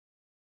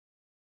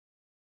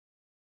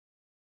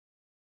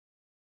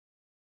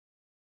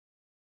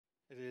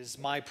It is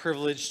my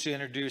privilege to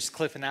introduce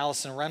Cliff and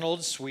Allison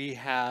Reynolds. We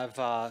have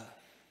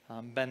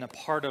been a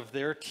part of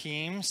their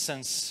team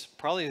since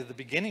probably the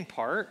beginning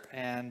part,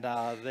 and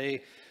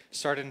they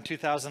started in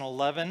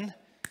 2011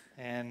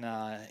 and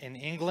in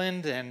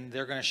England, and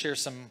they're going to share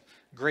some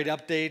great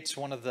updates.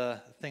 One of the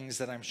things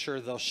that I'm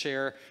sure they'll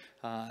share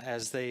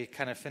as they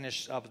kind of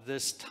finish up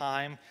this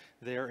time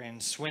there in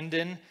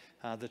Swindon,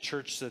 the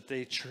church that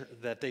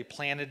they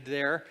planted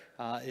there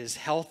is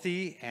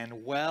healthy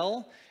and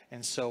well.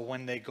 And so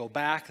when they go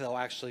back, they'll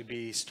actually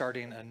be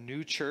starting a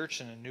new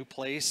church in a new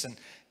place. And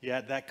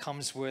yet that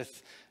comes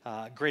with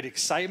great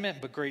excitement,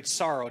 but great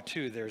sorrow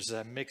too. There's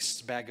a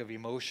mixed bag of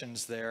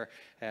emotions there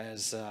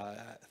as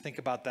think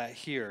about that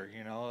here.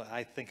 You know,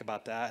 I think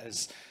about that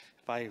as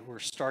if I were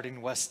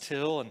starting West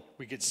Hill and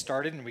we get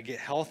started and we get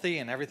healthy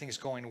and everything's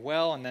going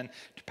well, and then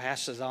to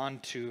pass it on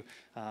to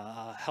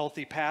a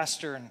healthy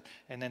pastor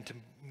and then to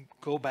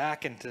go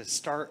back and to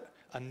start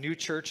a new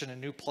church in a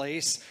new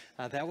place,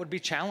 that would be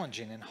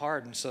challenging and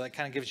hard. And so that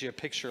kind of gives you a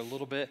picture a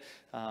little bit.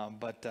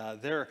 But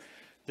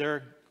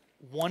they're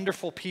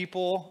wonderful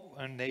people,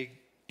 and they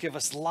give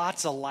us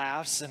lots of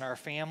laughs in our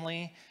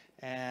family.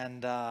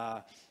 And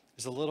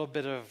there's a little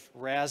bit of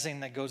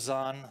razzing that goes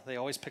on. They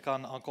always pick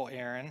on Uncle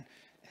Aaron.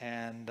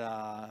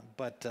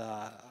 But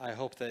I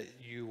hope that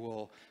you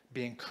will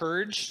be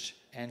encouraged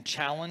and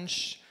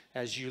challenged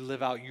as you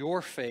live out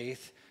your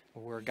faith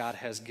where God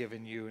has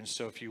given you. And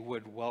so if you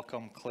would,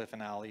 welcome Cliff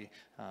and Ali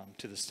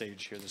to the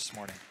stage here this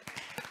morning.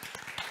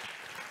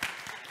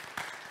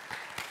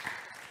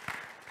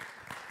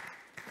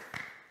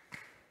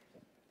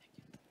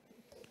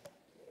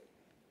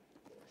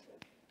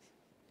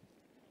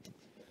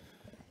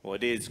 Well,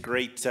 it is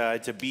great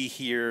to be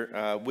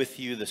here with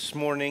you this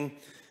morning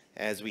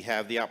as we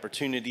have the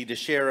opportunity to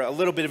share a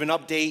little bit of an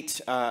update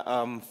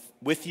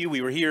with you. We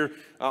were here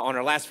on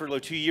our last furlough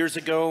 2 years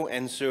ago,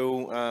 and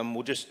so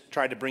we'll just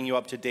try to bring you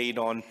up to date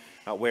on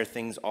where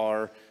things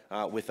are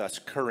with us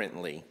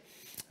currently.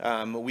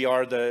 We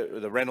are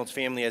the Reynolds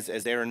family,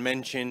 as Aaron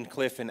mentioned,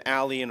 Cliff and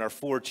Ali, and our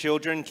 4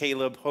 children,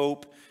 Caleb,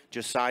 Hope,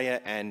 Josiah,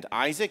 and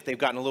Isaac. They've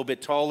gotten a little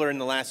bit taller in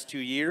the last 2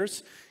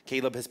 years.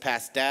 Caleb has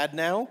passed dad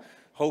now.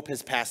 Hope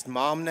has passed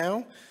mom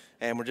now,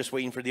 and we're just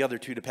waiting for the other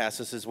 2 to pass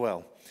us as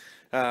well.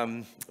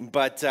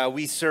 But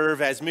we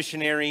serve as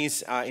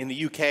missionaries in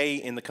the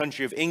UK, in the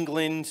country of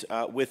England,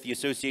 with the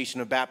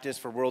Association of Baptists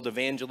for World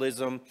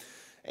Evangelism,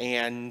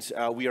 and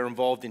we are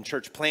involved in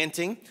church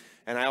planting.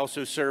 And I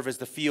also serve as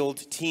the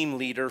field team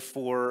leader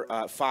for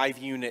 5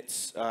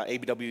 units,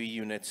 ABWE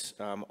units,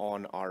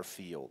 on our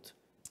field.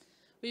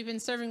 We've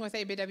been serving with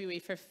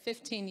ABWE for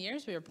 15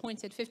 years. We were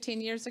appointed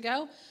 15 years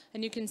ago,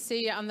 and you can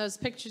see on those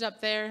pictures up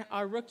there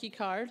our rookie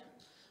card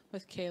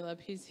with Caleb.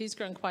 He's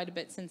grown quite a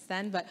bit since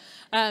then, but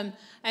and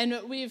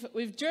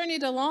we've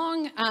journeyed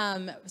along.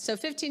 So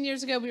 15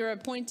 years ago we were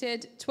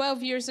appointed.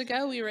 12 years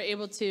ago we were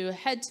able to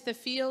head to the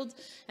field,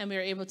 and we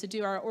were able to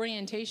do our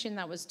orientation.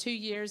 That was 2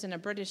 years in a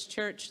British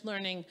church,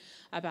 learning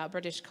about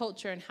British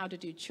culture and how to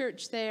do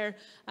church there.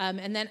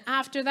 And then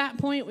after that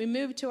point, we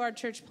moved to our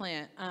church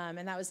plant,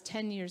 and that was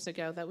 10 years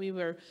ago that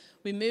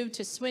we moved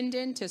to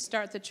Swindon to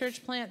start the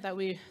church plant that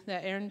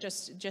Aaron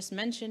just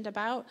mentioned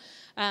about.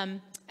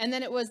 And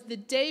then it was the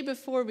day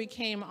before we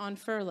came on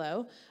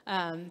furlough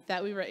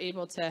that we were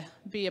able to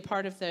be a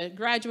part of the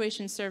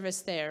graduation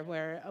service there,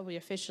 where we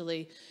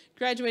officially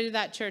graduated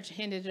that church,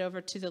 handed it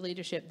over to the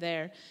leadership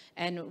there,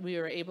 and we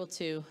were able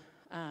to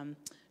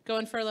go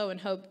on furlough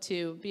and hope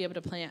to be able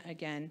to plant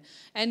again.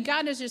 And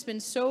God has just been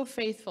so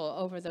faithful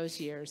over those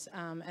years.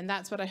 And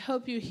that's what I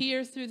hope you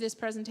hear through this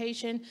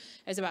presentation,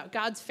 is about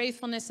God's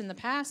faithfulness in the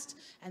past,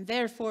 and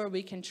therefore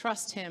we can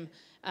trust him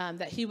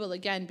that he will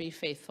again be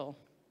faithful.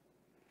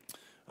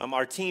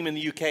 Our team in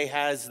the UK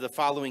has the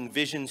following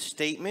vision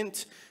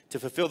statement: to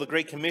fulfill the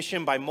Great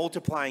Commission by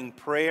multiplying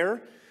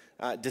prayer,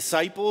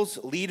 disciples,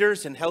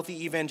 leaders, and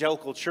healthy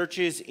evangelical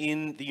churches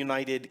in the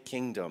United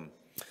Kingdom.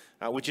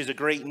 Which is a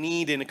great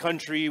need in a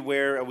country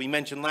where, we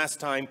mentioned last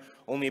time,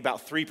 only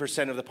about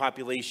 3% of the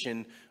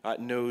population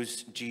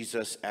knows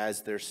Jesus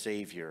as their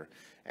Savior.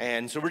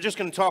 And so we're just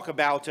going to talk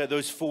about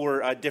those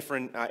 4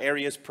 different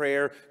areas: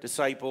 prayer,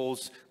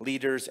 disciples,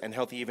 leaders, and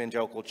healthy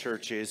evangelical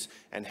churches,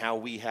 and how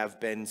we have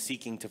been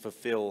seeking to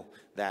fulfill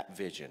that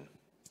vision.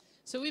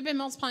 So we've been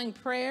multiplying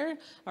prayer,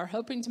 or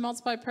hoping to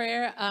multiply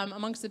prayer,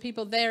 amongst the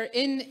people there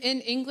in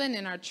England,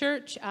 in our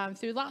church,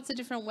 through lots of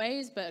different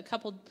ways, but a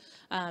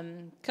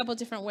couple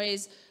different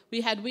ways. We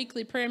had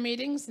weekly prayer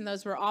meetings, and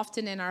those were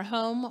often in our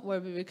home,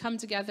 where we would come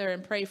together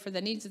and pray for the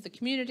needs of the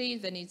community,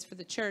 the needs for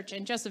the church,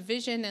 and just a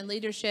vision and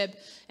leadership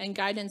and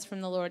guidance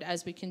from the Lord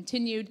as we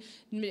continued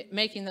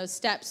making those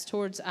steps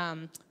towards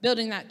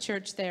building that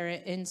church there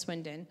in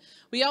Swindon.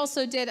 We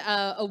also did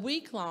a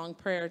week-long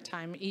prayer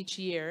time each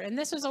year, and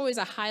this was always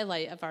a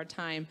highlight of our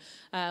time,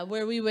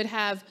 where we would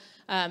have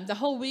the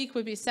whole week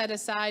would be set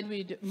aside.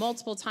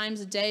 Multiple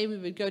times a day, we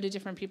would go to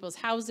different people's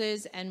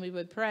houses and we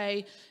would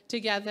pray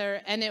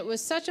together. And it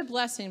was such a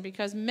blessing,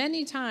 because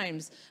many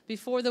times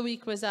before the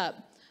week was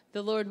up,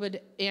 the Lord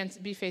would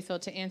be faithful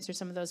to answer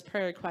some of those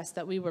prayer requests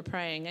that we were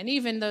praying. And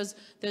even those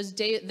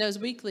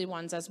weekly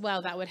ones as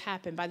well, that would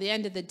happen. By the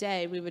end of the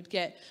day, we would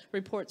get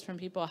reports from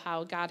people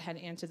how God had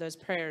answered those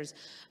prayers.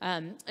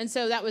 And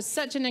so that was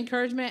such an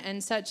encouragement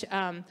and such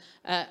a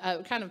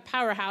kind of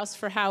powerhouse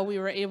for how we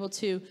were able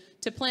to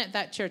plant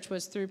that church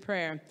was through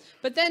prayer.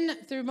 But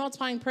then through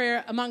multiplying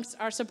prayer amongst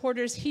our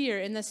supporters here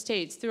in the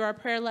States, through our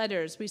prayer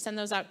letters, we send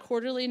those out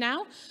quarterly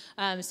now.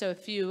 So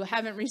if you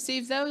haven't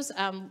received those,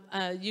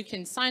 you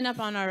can sign up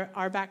on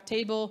our back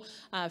table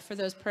for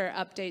those prayer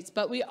updates.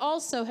 But we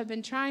also have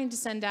been trying to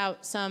send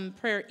out some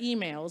prayer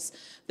emails.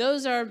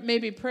 Those are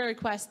maybe prayer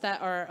requests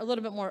that are a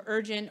little bit more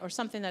urgent or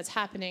something that's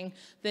happening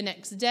the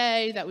next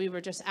day that we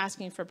were just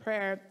asking for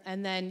prayer.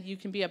 And then you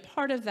can be a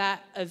part of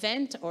that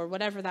event or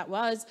whatever that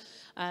was.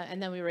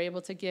 And then we were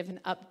able to give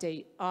an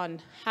update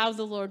on how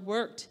the Lord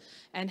worked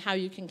and how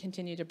you can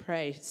continue to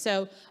pray.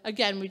 So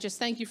again, we just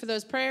thank you for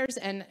those prayers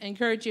and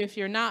encourage you, if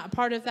you're not a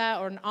part of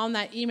that or on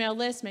that email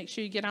list, make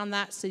sure you get on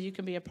that so you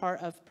can be a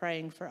part of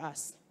praying for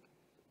us.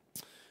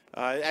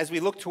 As we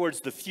look towards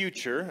the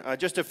future,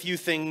 just a few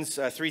things,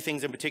 3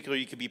 things in particular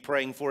you could be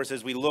praying for us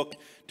as we look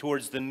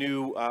towards the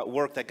new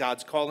work that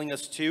God's calling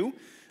us to.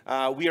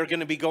 We are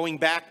going to be going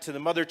back to the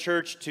mother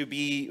church to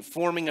be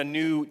forming a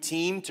new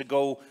team to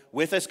go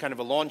with us, kind of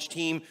a launch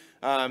team,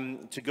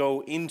 to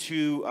go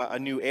into a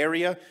new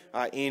area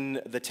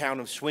in the town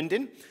of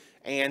Swindon.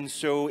 And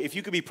so if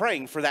you could be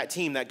praying for that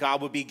team that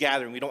God would be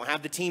gathering. We don't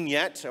have the team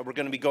yet. We're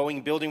going to be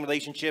going, building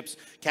relationships,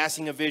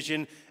 casting a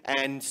vision,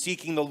 and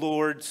seeking the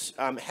Lord's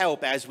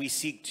help as we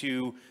seek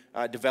to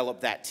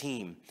develop that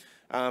team.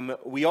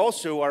 We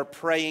also are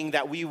praying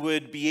that we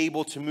would be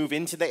able to move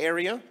into the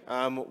area.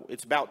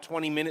 It's about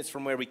 20 minutes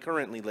from where we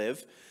currently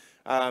live.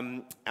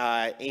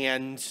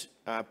 And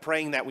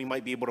praying that we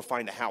might be able to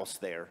find a house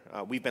there.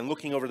 We've been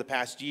looking over the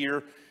past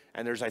year,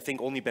 and there's, I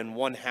think, only been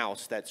one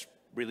house that's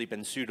really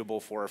been suitable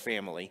for our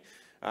family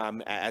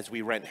as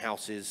we rent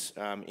houses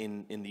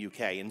in the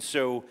UK. And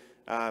so,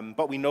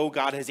 but we know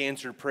God has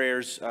answered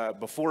prayers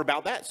before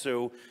about that,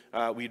 so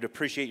we'd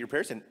appreciate your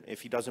prayers. And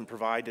if he doesn't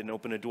provide and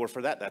open a door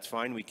for that, that's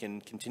fine. We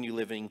can continue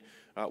living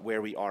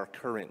where we are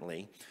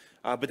currently.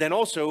 But then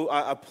also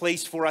a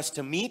place for us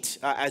to meet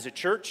as a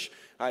church.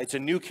 It's a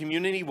new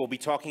community. We'll be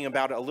talking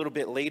about it a little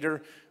bit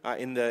later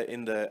in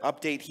the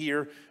update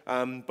here.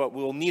 But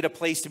we'll need a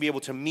place to be able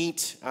to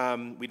meet.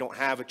 We don't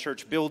have a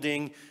church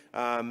building.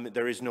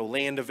 There is no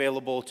land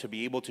available to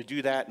be able to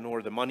do that,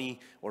 nor the money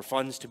or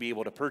funds to be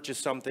able to purchase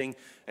something.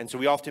 And so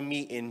we often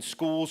meet in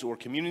schools or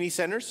community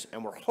centers.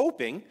 And we're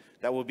hoping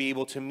that we'll be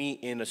able to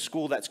meet in a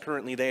school that's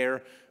currently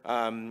there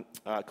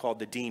called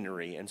the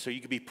Deanery. And so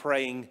you could be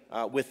praying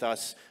with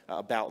us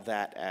about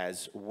that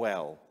as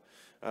well.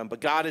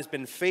 But God has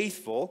been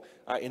faithful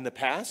in the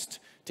past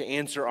to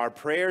answer our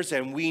prayers,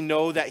 and we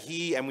know that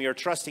and we are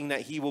trusting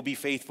that he will be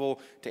faithful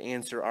to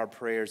answer our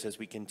prayers as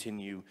we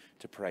continue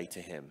to pray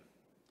to him.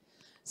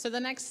 So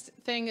the next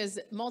thing is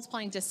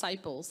multiplying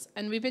disciples.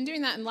 And we've been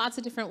doing that in lots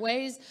of different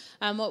ways.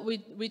 What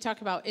we talk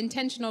about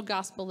intentional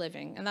gospel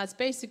living. And that's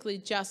basically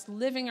just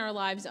living our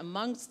lives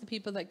amongst the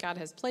people that God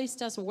has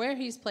placed us, where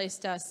he's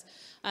placed us,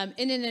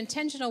 in an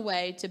intentional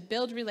way to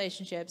build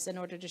relationships in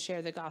order to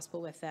share the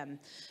gospel with them.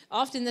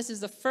 Often this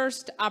is the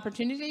first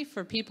opportunity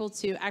for people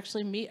to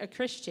actually meet a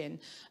Christian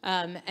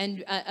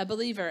and a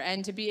believer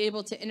and to be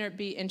able to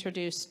be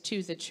introduced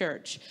to the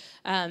church.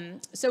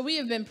 So we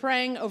have been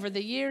praying over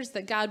the years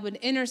that God would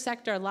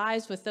intersect our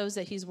lives with those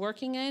that he's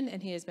working in,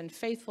 and he has been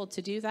faithful to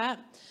do that.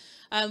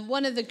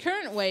 One of the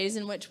current ways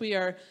in which we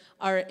are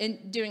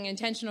doing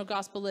intentional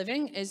gospel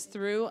living is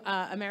through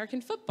American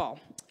football.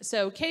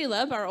 So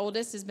Caleb, our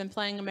oldest, has been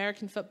playing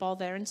American football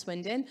there in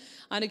Swindon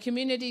on a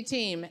community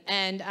team.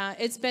 And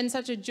it's been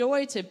such a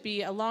joy to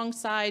be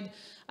alongside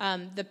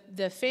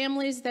the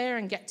families there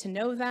and get to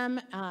know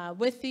them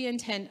with the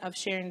intent of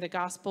sharing the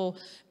gospel,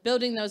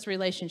 building those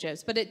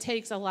relationships. But it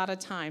takes a lot of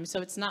time.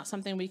 So it's not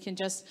something we can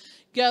just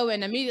go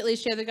and immediately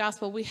share the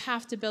gospel. We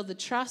have to build the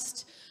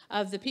trust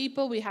of the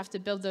people. We have to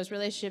build those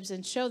relationships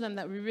and show them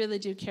that we really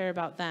do care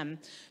about them.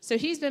 So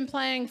he's been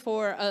playing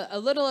for a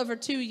little over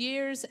 2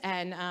 years,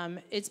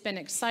 and it's been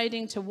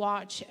exciting to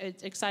watch.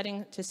 It's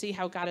exciting to see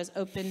how God has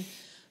opened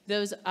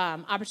those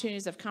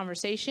opportunities of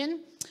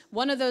conversation.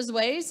 One of those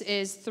ways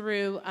is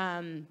through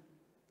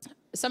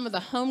some of the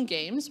home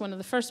games. One of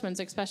the first ones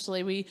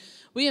especially,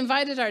 we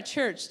invited our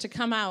church to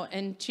come out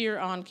and cheer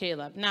on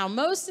Caleb. Now,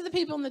 most of the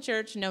people in the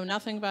church know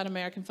nothing about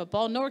American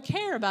football, nor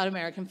care about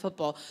American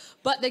football,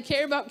 but they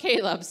care about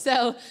Caleb.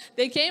 So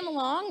they came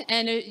along,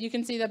 and you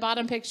can see the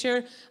bottom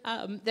picture.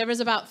 There was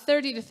about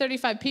 30 to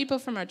 35 people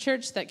from our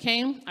church that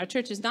came. Our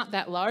church is not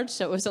that large,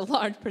 so it was a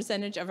large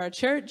percentage of our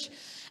church.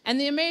 And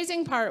the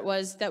amazing part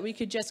was that we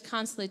could just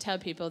constantly tell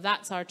people,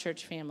 that's our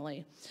church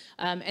family.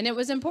 And it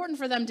was important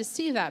for them to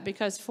see that,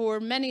 because for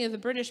many of the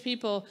British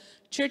people,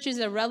 church is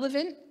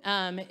irrelevant.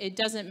 It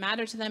doesn't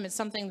matter to them. It's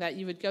something that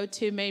you would go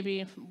to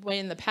maybe way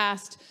in the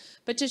past.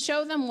 But to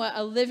show them what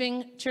a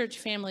living church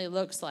family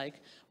looks like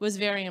was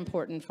very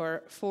important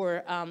for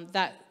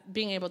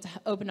being able to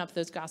open up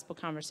those gospel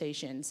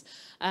conversations.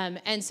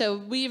 And so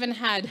we even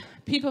had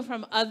people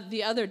from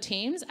the other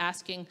teams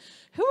asking,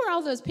 who are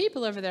all those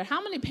people over there?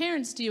 How many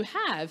parents do you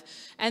have?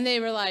 And they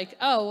were like,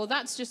 oh, well,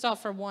 that's just all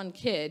for one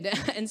kid.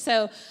 And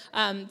so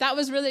that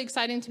was really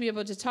exciting to be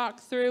able to talk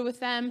through with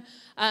them.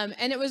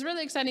 And it was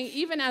really exciting,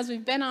 even as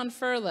we've been on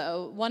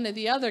furlough, one of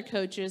the other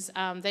coaches,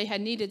 they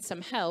had needed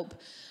some help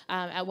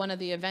at one of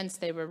the events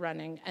they were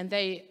running. And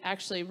they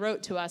actually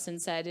wrote to us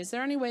and said, is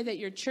there any way that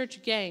your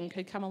church gang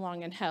could come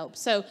along and help?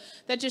 So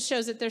that just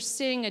shows that they're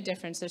seeing a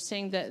difference. They're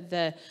seeing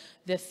the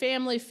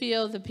family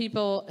feel, the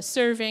people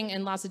serving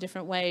in lots of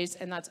different ways,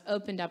 and that's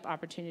opened up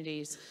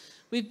opportunities.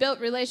 We've built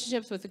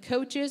relationships with the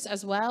coaches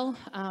as well.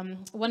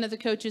 One of the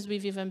coaches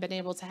we've even been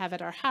able to have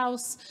at our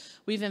house.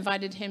 We've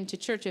invited him to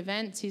church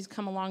events. He's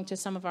come along to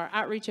some of our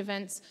outreach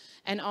events.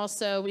 And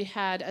also we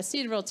had a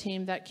Cedarville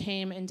team that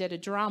came and did a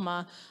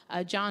drama,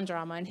 a John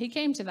drama, and he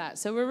came to that.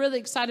 So we're really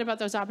excited about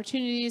those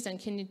opportunities and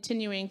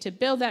continuing to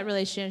build that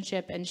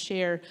relationship and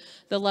share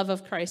the love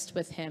of Christ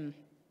with him.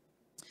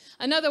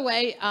 Another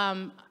way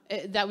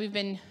that we've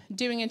been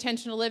doing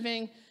intentional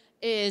living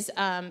is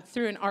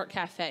through an art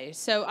cafe.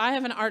 So I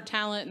have an art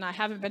talent, and I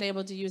haven't been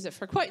able to use it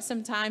for quite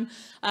some time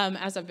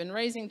as I've been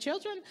raising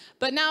children,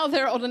 but now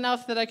they're old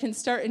enough that I can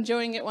start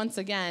enjoying it once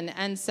again.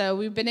 And so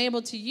we've been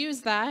able to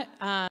use that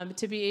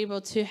to be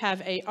able to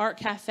have an art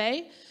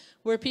cafe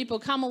where people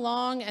come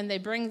along and they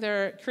bring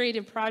their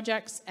creative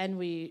projects and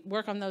we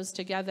work on those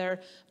together.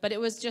 But it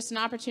was just an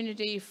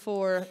opportunity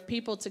for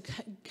people to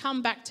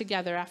come back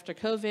together after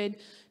COVID,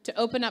 to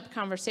open up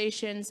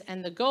conversations,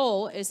 and the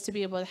goal is to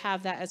be able to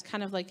have that as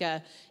kind of like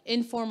a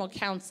informal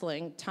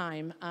counseling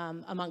time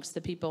amongst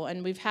the people.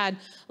 And we've had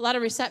a lot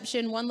of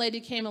reception. One lady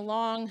came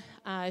along.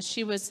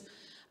 She was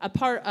a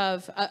part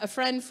of a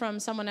friend from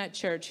someone at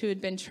church who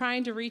had been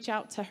trying to reach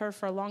out to her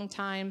for a long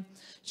time.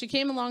 She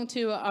came along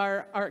to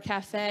our art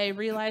cafe,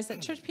 realized that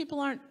church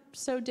people aren't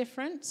so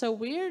different, so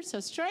weird, so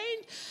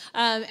strange.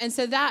 And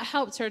so that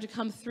helped her to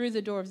come through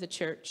the door of the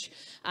church.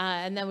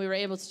 And then we were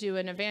able to do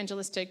an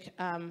evangelistic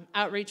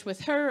outreach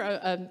with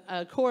her,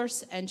 a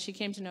course, and she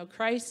came to know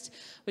Christ,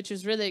 which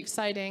was really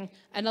exciting.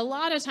 And a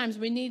lot of times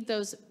we need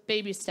those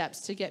baby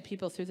steps to get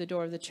people through the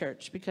door of the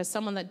church, because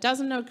someone that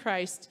doesn't know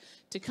Christ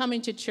to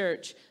coming to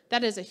church,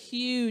 that is a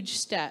huge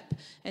step.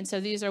 And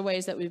so these are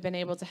ways that we've been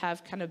able to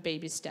have kind of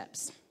baby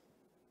steps.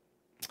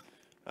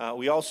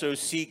 We also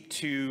seek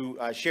to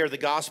share the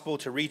gospel,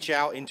 to reach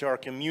out into our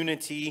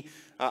community.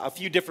 A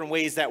few different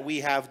ways that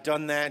we have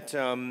done that.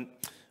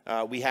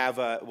 We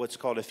have what's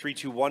called a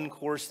 3-2-1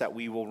 course that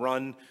we will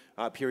run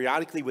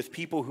periodically with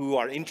people who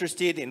are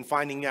interested in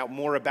finding out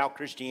more about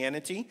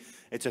Christianity.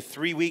 It's a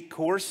 3-week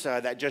course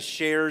that just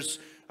shares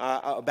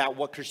about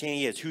what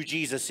Christianity is, who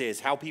Jesus is,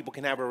 how people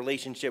can have a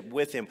relationship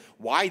with him,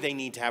 why they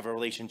need to have a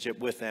relationship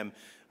with him.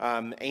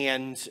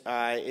 And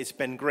it's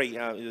been great.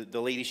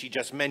 The lady she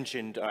just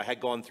mentioned had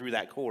gone through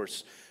that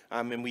course.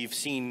 And we've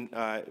seen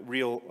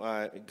real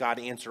God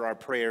answer our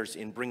prayers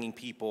in bringing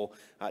people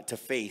to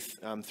faith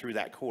through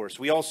that course.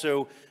 We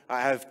also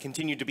have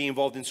continued to be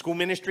involved in school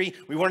ministry.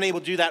 We weren't able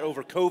to do that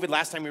over COVID.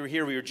 Last time we were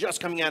here, we were just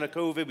coming out of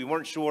COVID. We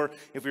weren't sure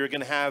if we were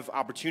going to have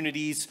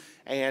opportunities.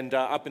 And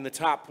up in the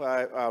top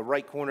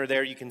right corner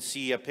there, you can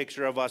see a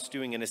picture of us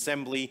doing an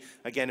assembly,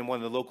 again, in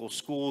one of the local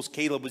schools.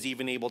 Caleb was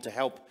even able to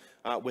help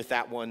with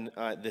that one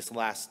this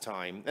last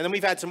time. And then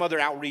we've had some other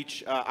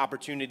outreach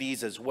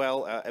opportunities as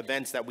well,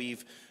 events that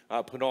we've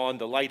put on,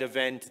 the light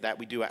event that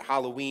we do at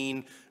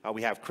Halloween.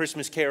 We have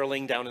Christmas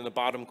caroling down in the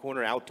bottom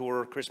corner,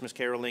 outdoor Christmas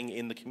caroling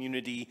in the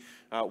community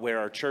where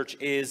our church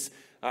is,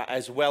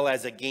 as well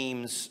as a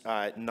games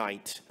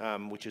night,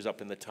 which is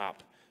up in the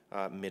top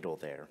middle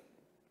there.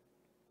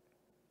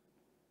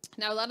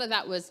 Now, a lot of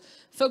that was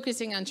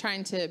focusing on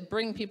trying to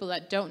bring people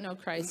that don't know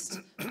Christ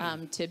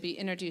to be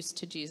introduced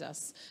to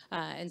Jesus.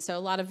 And so a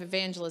lot of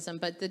evangelism,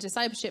 but the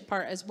discipleship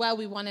part as well,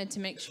 we wanted to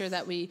make sure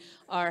that we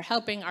are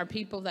helping our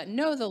people that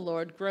know the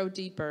Lord grow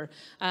deeper.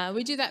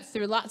 We do that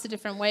through lots of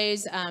different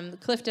ways.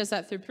 Cliff does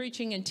that through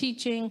preaching and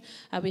teaching.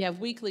 We have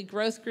weekly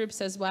growth groups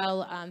as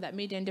well that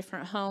meet in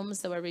different homes,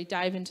 so where we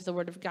dive into the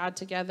Word of God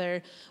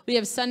together. We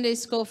have Sunday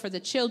school for the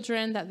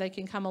children that they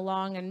can come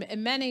along,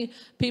 and many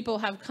people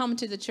have come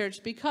to the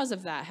church because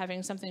of that,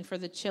 having something for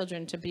the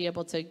children to be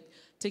able to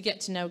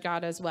get to know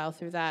God as well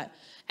through that.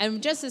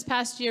 And just this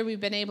past year, we've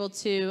been able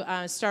to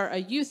start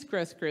a youth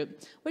growth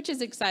group, which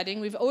is exciting.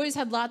 We've always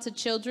had lots of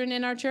children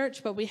in our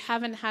church, but we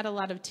haven't had a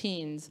lot of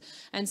teens.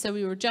 And so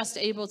we were just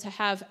able to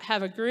have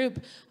a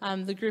group,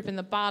 the group in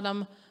the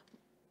bottom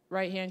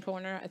right-hand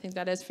corner, I think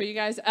that is for you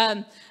guys.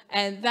 And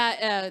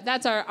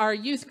that's our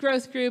youth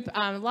growth group.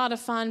 A lot of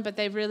fun, but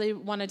they really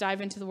want to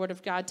dive into the Word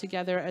of God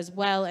together as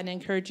well and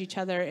encourage each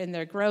other in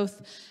their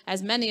growth,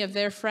 as many of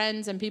their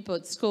friends and people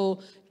at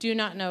school do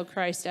not know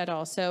Christ at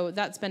all. So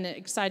that's been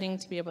exciting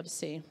to be able to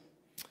see.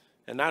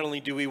 And not only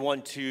do we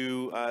want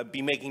to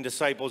be making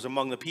disciples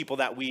among the people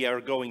that we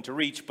are going to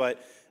reach, but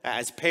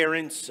as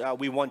parents,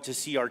 we want to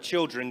see our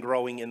children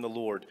growing in the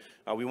Lord.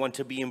 We want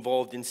to be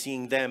involved in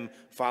seeing them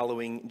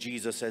following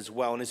Jesus as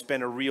well. And it's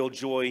been a real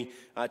joy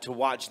to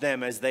watch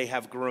them as they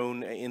have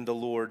grown in the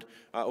Lord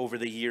over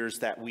the years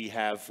that we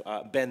have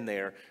been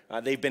there.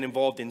 They've been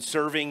involved in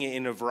serving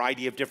in a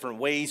variety of different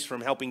ways,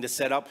 from helping to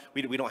set up.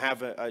 We don't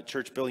have a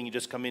church building you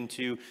just come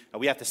into.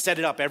 We have to set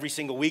it up every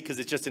single week because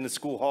it's just in the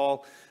school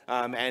hall.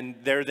 And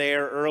they're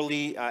there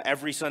early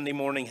every Sunday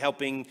morning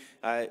helping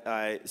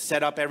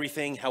set up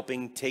everything,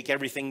 helping take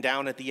everything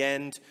down at the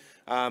end.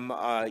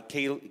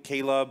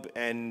 Caleb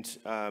and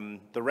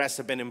the rest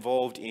have been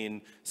involved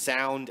in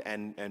sound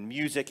and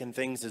music and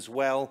things as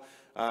well,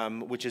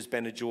 which has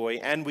been a joy.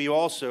 And we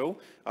also,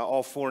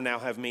 all four now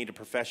have made a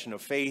profession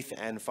of faith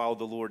and followed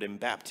the Lord in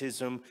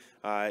baptism.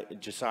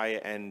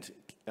 Josiah and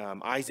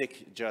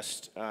Isaac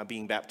just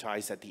being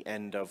baptized at the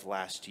end of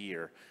last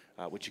year,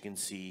 which you can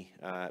see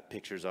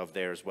pictures of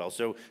there as well.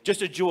 So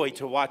just a joy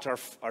to watch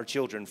our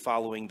children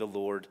following the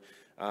Lord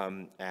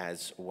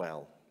as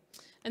well.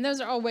 And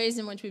those are all ways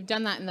in which we've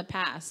done that in the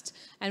past.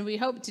 And we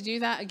hope to do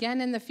that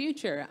again in the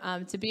future,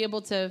 to be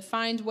able to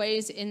find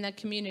ways in the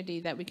community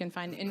that we can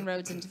find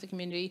inroads into the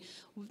community,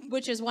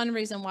 which is one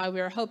reason why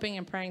we are hoping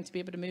and praying to be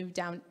able to move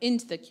down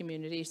into the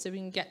community so we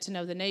can get to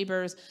know the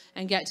neighbors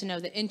and get to know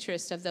the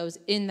interests of those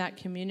in that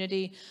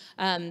community.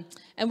 And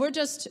we're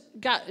just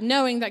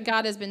knowing that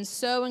God has been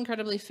so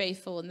incredibly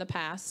faithful in the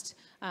past.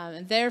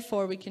 And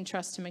therefore, we can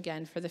trust him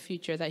again for the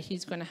future, that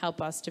he's going to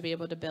help us to be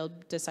able to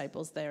build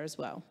disciples there as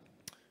well.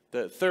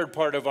 The third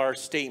part of our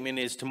statement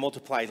is to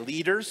multiply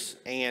leaders.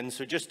 And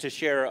so just to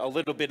share a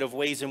little bit of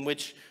ways in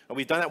which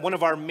we've done that, one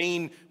of our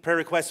main prayer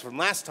requests from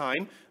last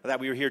time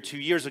that we were here 2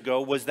 years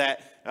ago was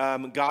that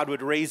God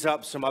would raise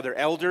up some other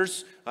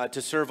elders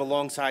to serve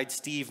alongside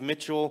Steve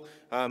Mitchell,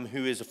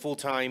 who is a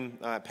full-time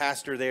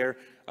pastor there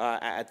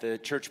at the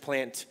church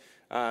plant.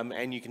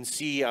 And you can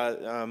see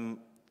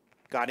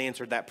God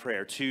answered that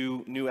prayer.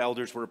 2 new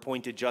elders were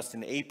appointed just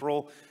in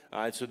April.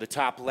 So the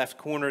top left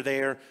corner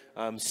there,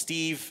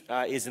 Steve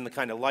is in the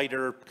kind of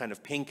lighter, kind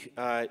of pink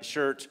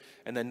shirt,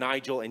 and then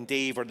Nigel and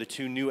Dave are the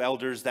 2 new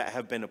elders that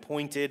have been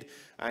appointed,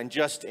 and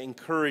just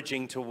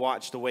encouraging to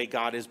watch the way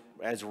God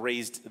has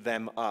raised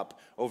them up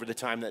over the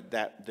time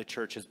that the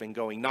church has been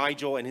going.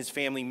 Nigel and his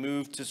family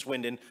moved to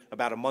Swindon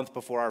about a month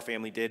before our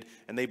family did,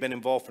 and they've been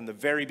involved from the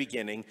very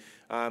beginning.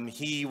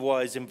 He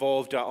was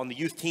involved on the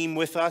youth team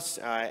with us,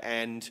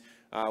 and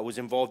was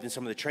involved in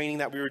some of the training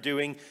that we were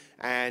doing.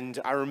 And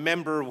I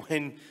remember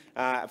when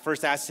I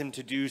first asked him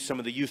to do some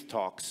of the youth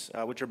talks,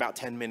 which are about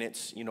 10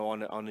 minutes,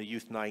 on a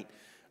youth night.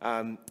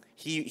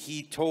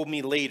 He told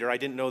me later, I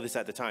didn't know this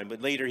at the time,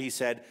 but later he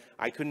said,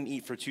 I couldn't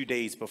eat for 2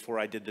 days before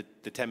I did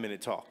the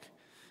 10-minute talk.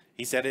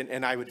 He said,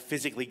 and I would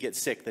physically get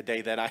sick the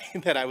day that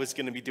I was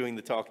going to be doing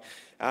the talk.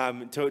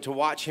 To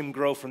watch him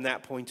grow from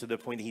that point to the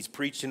point that he's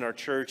preached in our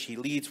church, he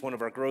leads one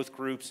of our growth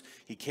groups,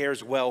 he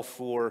cares well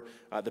for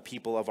the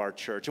people of our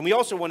church. And we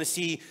also want to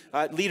see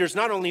leaders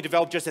not only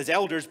develop just as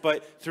elders,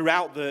 but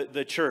throughout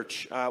the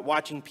church,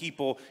 watching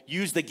people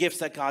use the gifts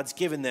that God's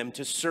given them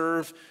to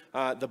serve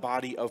the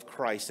body of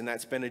Christ. And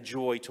that's been a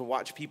joy to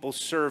watch people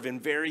serve in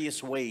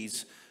various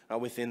ways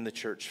within the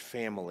church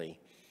family.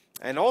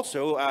 And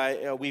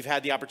also, we've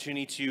had the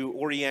opportunity to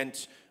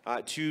orient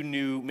 2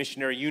 new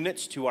missionary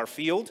units to our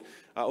field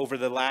over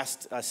the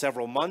last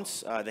several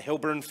months. The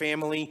Hilburn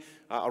family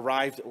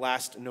arrived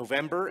last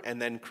November,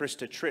 and then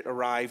Krista Tritt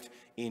arrived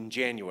in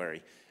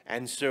January.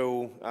 And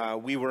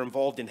so we were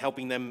involved in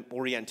helping them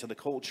orient to the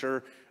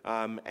culture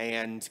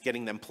and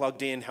getting them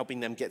plugged in, helping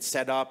them get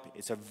set up.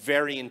 It's a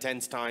very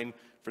intense time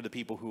for the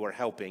people who are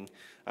helping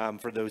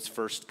for those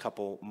first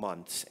couple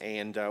months.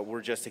 And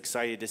we're just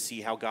excited to see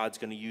how God's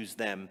going to use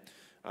them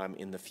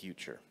in the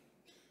future.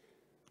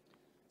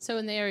 So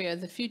in the area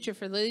of the future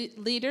for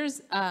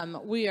leaders,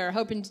 we are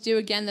hoping to do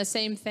again the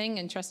same thing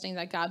and trusting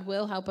that God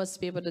will help us to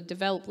be able to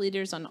develop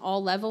leaders on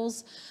all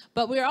levels.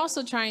 But we're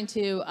also trying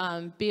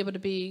to be able to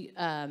be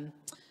kind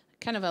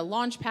of a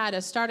launch pad,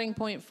 a starting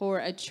point for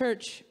a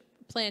church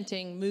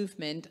planting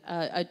movement,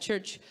 a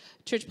church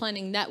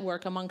planting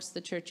network amongst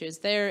the churches.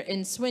 There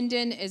in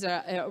Swindon is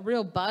a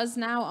real buzz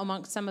now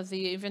amongst some of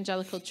the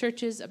evangelical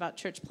churches about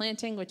church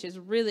planting, which is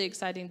really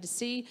exciting to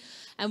see.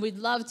 And we'd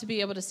love to be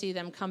able to see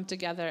them come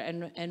together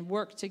and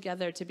work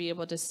together to be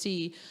able to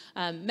see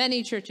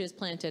many churches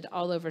planted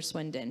all over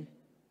Swindon.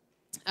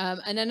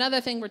 And another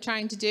thing we're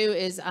trying to do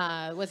is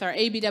with our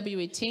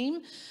ABWE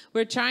team,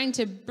 we're trying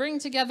to bring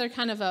together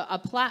kind of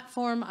a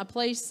platform, a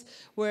place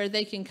where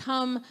they can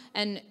come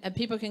and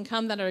people can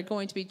come that are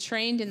going to be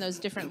trained in those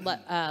different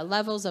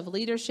levels of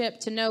leadership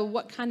to know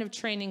what kind of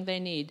training they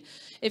need.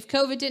 If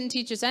COVID didn't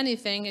teach us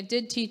anything, it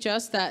did teach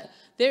us that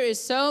there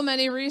is so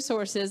many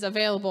resources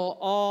available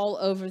all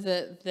over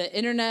the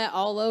internet,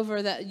 all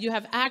over that you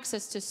have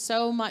access to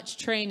so much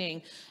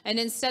training. And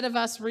instead of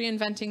us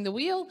reinventing the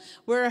wheel,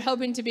 we're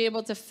hoping to be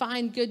able to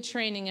find good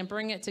training and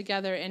bring it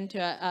together into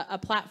a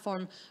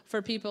platform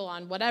for people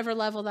on whatever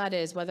level that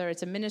is, whether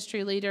it's a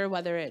ministry leader,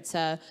 whether it's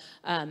a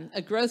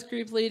growth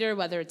group leader,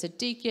 whether it's a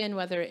deacon,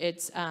 whether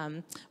it's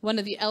one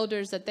of the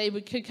elders, that they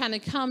could kind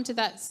of come to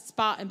that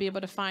spot and be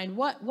able to find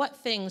what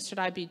things should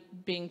I be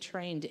being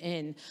trained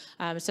in.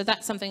 So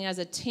that's something as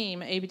a team,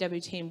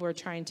 ABW team, we're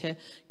trying to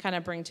kind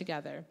of bring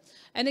together.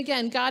 And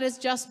again, God has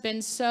just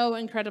been so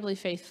incredibly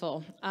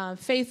faithful.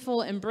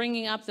 Faithful in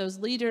bringing up those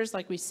leaders.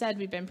 Like we said,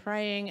 we've been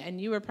praying, and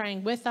you were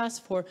praying with us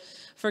for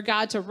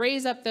God to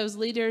raise up those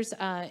leaders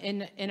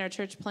in our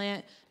church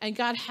plant. And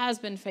God has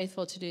been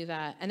faithful to do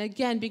that. And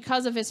again,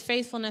 because of his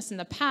faithfulness in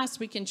the past,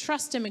 we can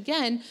trust him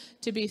again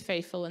to be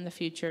faithful in the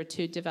future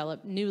to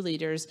develop new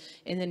leaders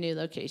in the new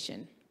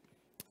location.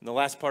 The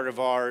last part of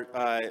our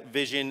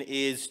vision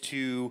is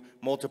to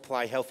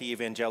multiply healthy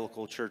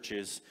evangelical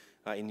churches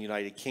in the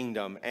United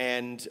Kingdom.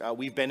 And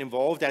we've been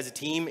involved as a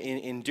team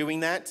in doing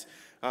that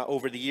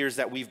over the years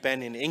that we've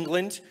been in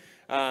England.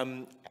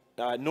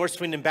 North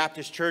Swindon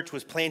Baptist Church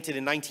was planted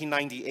in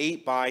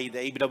 1998 by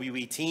the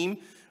ABWE team.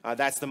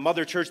 That's the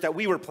mother church that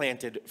we were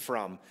planted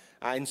from.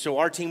 And so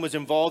our team was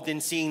involved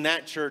in seeing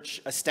that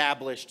church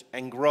established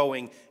and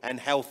growing and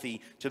healthy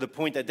to the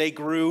point that they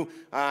grew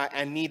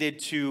and needed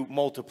to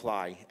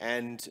multiply.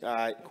 And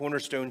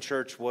Cornerstone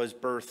Church was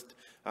birthed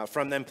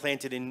from them,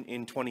 planted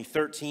in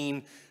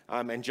 2013,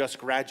 and just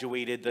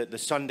graduated the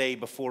Sunday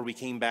before we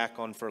came back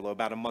on furlough,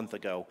 about a month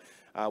ago.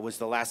 Was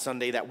the last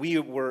Sunday that we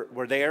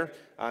were there.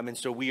 And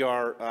so we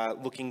are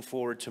looking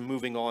forward to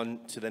moving on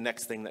to the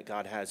next thing that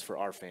God has for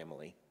our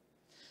family.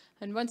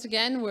 And once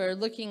again, we're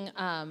looking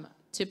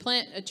to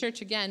plant a church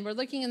again. We're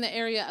looking in the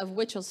area of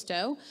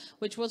Whitchelstowe,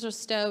 which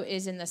Whitchelstowe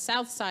is in the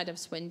south side of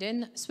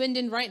Swindon.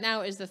 Swindon right now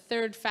is the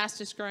third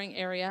fastest growing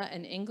area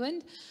in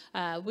England.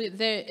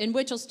 In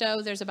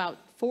Whitchelstowe, there's about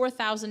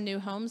 4,000 new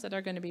homes that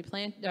are going to be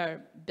built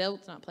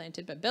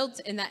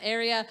in that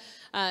area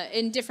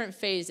in different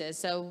phases.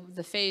 So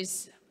the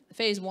phase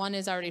one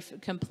is already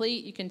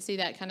complete. You can see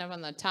that kind of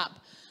on the top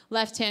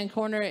left-hand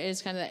corner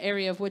is kind of the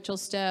area of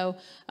Whitchelstowe.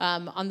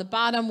 On the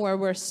bottom where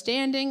we're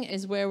standing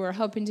is where we're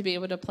hoping to be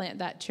able to plant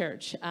that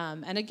church.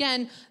 And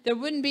again, there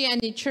wouldn't be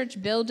any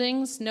church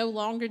buildings. No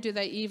longer do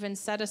they even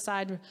set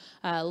aside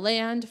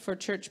land for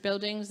church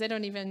buildings. They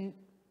don't even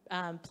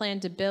plan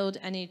to build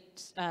any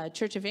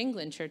Church of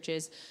England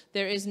churches.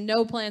 There is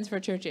no plans for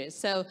churches.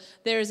 So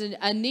there's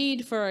a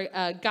need for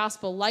a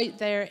gospel light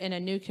there in a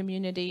new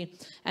community,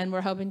 and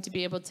we're hoping to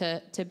be able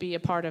to be a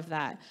part of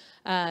that.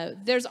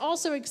 There's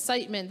also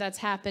excitement that's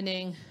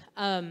happening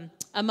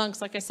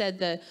amongst, like I said,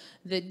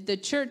 the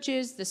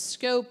churches. The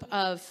scope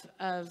of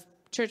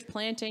church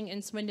planting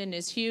in Swindon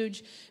is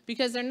huge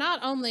because they're not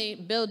only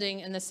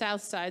building in the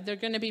south side, they're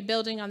going to be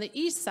building on the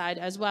east side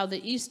as well,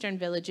 the eastern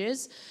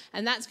villages,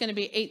 and that's going to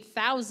be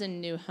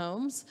 8,000 new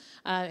homes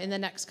in the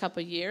next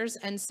couple of years.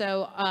 And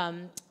so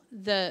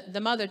the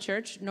mother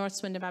church, North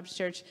Swindon Baptist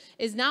Church,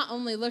 is not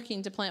only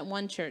looking to plant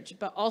one church,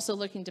 but also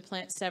looking to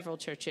plant several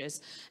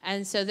churches.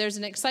 And so there's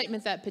an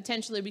excitement that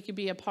potentially we could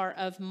be a part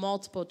of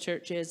multiple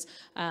churches,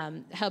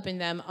 helping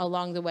them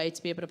along the way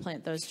to be able to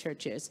plant those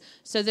churches.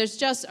 So there's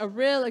just a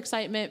real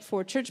excitement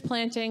for church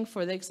planting,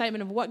 for the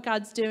excitement of what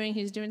God's doing.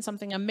 He's doing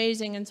something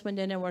amazing in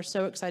Swindon, and we're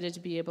so excited to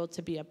be able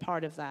to be a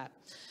part of that.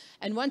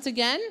 And once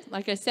again,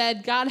 like I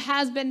said, God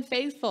has been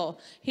faithful.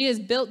 He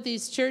has built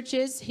these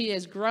churches. He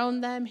has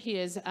grown them. He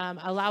has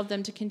allowed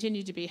them to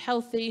continue to be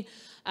healthy.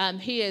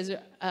 He is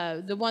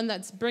the one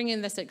that's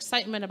bringing this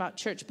excitement about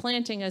church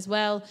planting as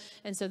well.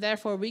 And so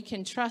therefore, we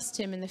can trust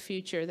him in the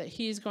future that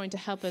he's going to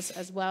help us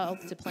as well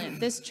to plant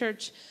this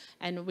church.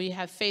 And we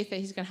have faith that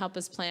he's going to help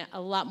us plant a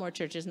lot more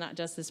churches, not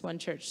just this one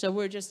church. So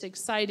we're just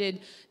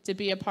excited to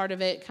be a part of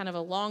it, kind of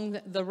along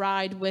the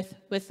ride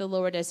with the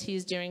Lord as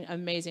he's doing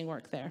amazing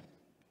work there.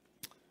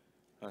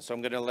 So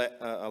I'm going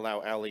to allow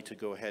Ali to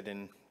go ahead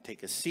and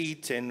take a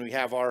seat. And we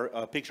have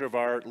our picture of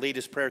our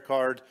latest prayer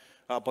card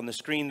up on the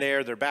screen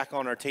there. They're back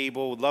on our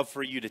table. Would love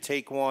for you to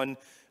take one,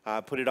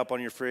 put it up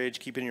on your fridge,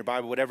 keep it in your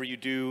Bible, whatever you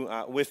do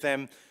with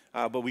them.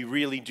 But we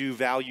really do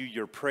value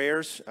your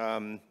prayers.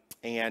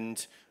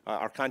 And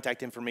our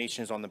contact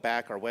information is on the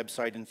back, our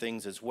website and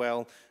things as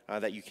well,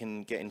 that you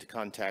can get into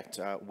contact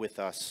with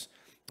us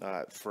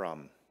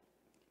from.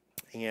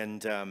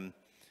 And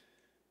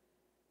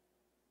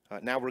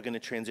now we're going to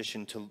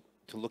transition to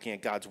looking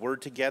at God's Word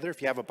together.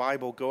 If you have a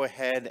Bible, go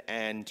ahead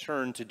and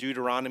turn to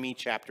Deuteronomy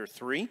chapter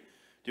 3.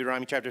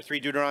 Deuteronomy chapter 3.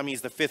 Deuteronomy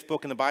is the fifth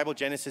book in the Bible.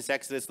 Genesis,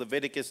 Exodus,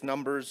 Leviticus,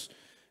 Numbers,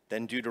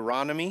 then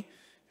Deuteronomy.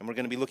 And we're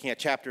going to be looking at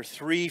chapter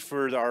 3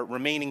 for our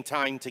remaining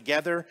time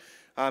together.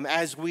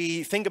 As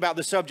we think about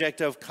the subject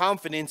of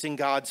confidence in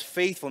God's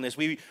faithfulness,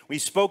 we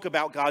spoke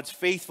about God's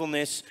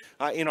faithfulness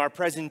in our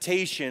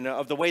presentation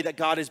of the way that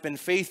God has been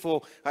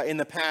faithful in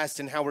the past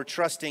and how we're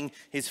trusting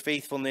his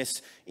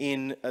faithfulness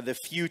in the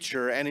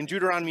future. And in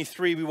Deuteronomy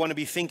 3, we want to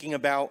be thinking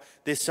about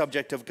this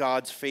subject of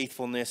God's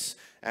faithfulness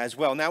as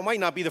well. Now, it might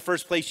not be the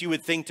first place you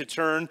would think to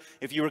turn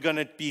if you were going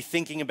to be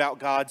thinking about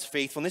God's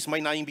faithfulness. It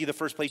might not even be the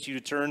first place you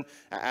would turn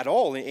at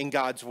all in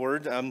God's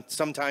word.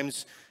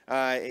 Sometimes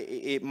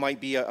it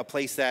might be a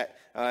place that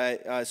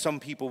some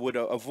people would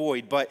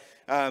avoid, but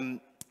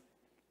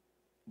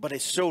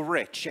it's so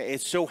rich.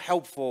 It's so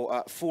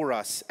helpful for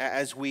us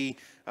as we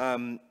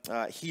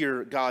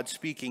hear God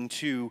speaking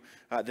to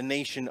the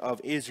nation of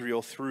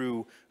Israel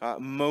through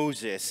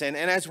Moses. And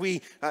as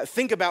we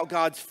think about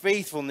God's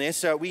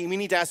faithfulness, we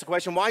need to ask the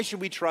question, why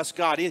should we trust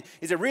God?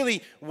 Is it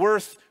really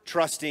worth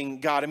trusting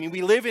God? I mean,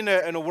 we live in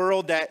a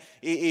world that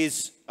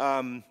is...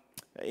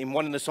 in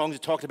one of the songs,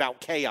 it talked about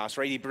chaos,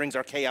 right? He brings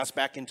our chaos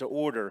back into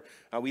order.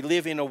 We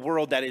live in a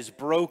world that is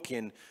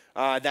broken,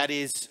 that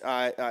is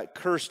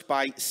cursed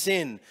by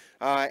sin.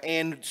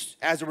 And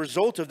as a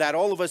result of that,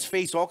 all of us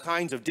face all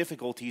kinds of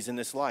difficulties in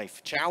this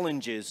life,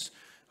 challenges,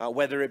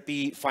 whether it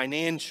be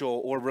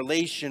financial or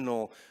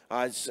relational,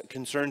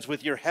 concerns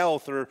with your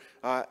health or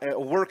a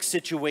work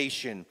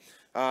situation,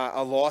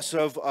 a loss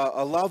of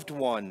a loved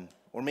one,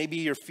 or maybe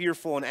you're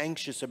fearful and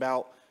anxious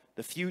about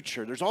the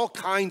future. There's all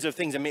kinds of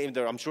things.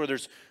 I'm sure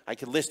I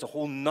could list a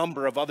whole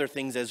number of other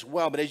things as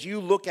well. But as you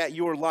look at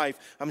your life,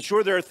 I'm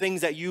sure there are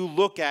things that you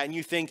look at and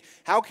you think,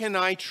 how can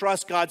I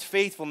trust God's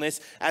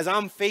faithfulness as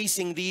I'm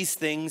facing these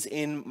things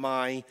in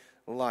my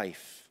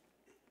life?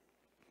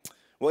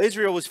 Well,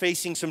 Israel was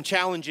facing some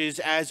challenges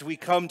as we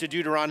come to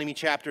Deuteronomy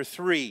chapter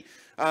 3.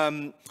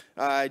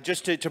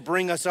 Just to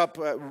bring us up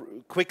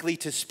quickly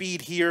to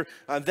speed here,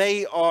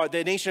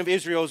 the nation of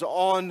Israel is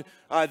on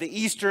the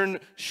eastern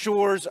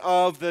shores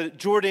of the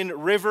Jordan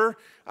River,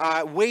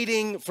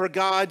 waiting for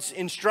God's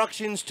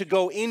instructions to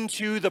go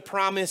into the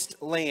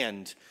promised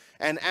land.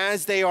 And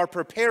as they are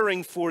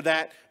preparing for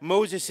that,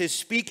 Moses is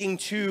speaking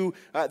to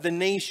the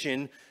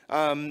nation,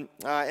 and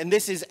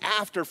this is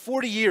after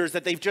 40 years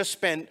that they've just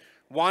spent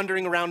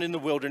wandering around in the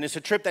wilderness,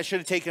 a trip that should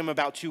have taken them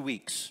about 2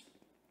 weeks.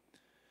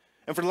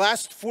 And for the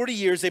last 40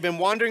 years, they've been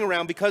wandering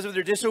around because of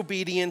their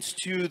disobedience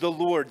to the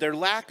Lord, their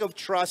lack of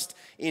trust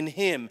in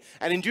Him.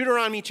 And in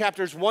Deuteronomy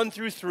chapters 1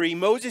 through 3,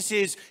 Moses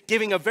is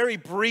giving a very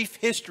brief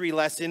history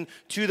lesson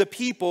to the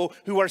people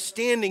who are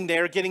standing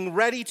there getting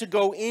ready to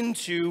go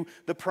into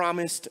the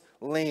promised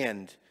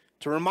land,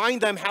 to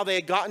remind them how they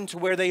had gotten to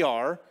where they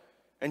are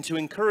and to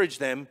encourage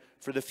them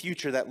for the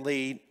future that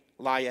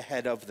lie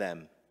ahead of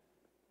them.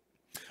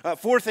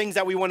 4 things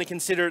that we want to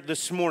consider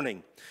this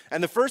morning.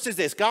 And the first is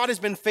this: God has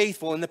been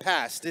faithful in the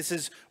past. This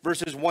is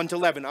verses 1 to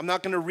 11. I'm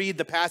not going to read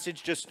the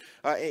passage just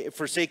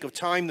for sake of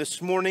time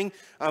this morning.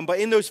 But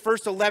in those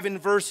first 11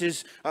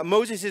 verses,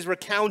 Moses is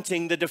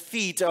recounting the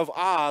defeat of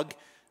Og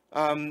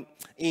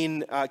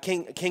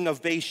king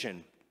of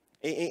Bashan.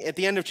 At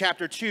the end of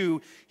chapter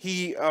 2,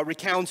 he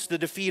recounts the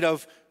defeat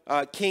of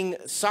King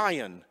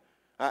Sihon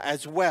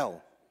as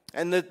well.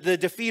 And the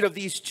defeat of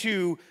these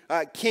two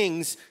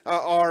kings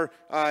are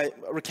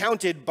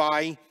recounted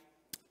by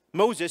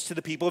Moses to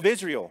the people of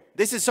Israel.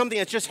 This is something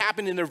that's just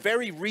happened in their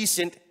very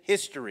recent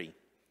history.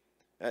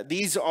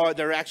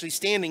 They're actually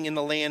standing in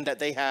the land that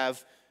they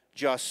have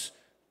just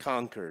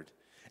conquered.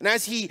 And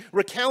as he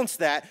recounts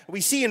that, we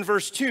see in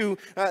verse 2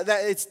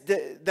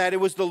 that it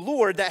was the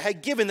Lord that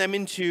had given them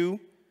into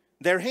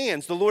their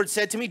hands. The Lord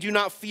said to me, "Do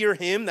not fear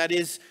him," that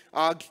is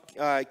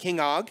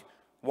King Og.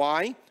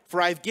 Why? "For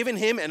I have given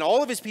him and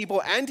all of his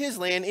people and his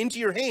land into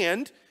your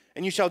hand,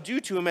 and you shall do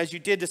to him as you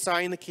did to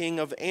Sihon, the king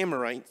of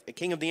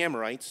the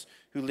Amorites,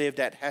 who lived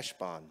at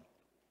Heshbon."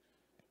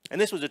 And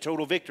this was a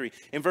total victory.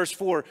 In verse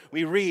 4,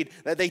 we read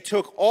that they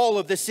took all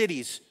of the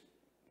cities.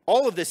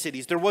 All of the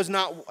cities. There was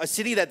not a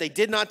city that they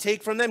did not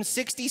take from them.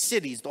 60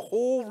 cities, the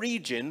whole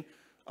region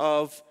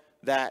of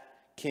that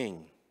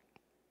king.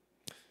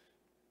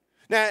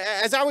 Now,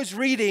 as I was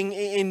reading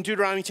in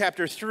Deuteronomy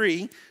chapter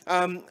 3,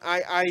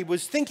 I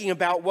was thinking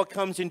about what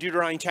comes in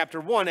Deuteronomy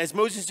chapter 1. As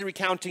Moses is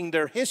recounting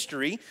their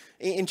history,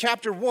 in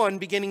chapter 1,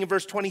 beginning in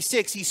verse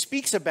 26, he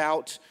speaks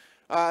about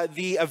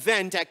the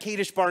event at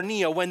Kadesh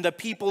Barnea when the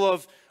people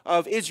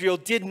of Israel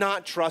did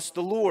not trust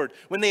the Lord.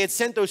 When they had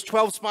sent those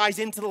 12 spies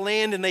into the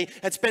land and they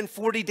had spent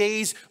 40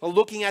 days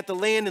looking at the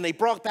land, and they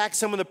brought back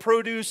some of the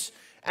produce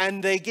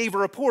and they gave a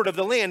report of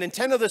the land. And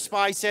 10 of the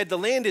spies said, "The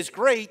land is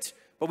great,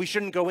 but we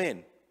shouldn't go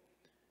in."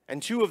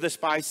 And 2 of the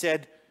spies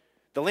said,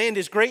 "The land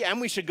is great and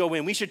we should go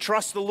in. We should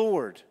trust the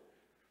Lord."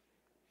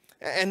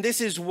 And this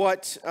is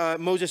what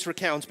Moses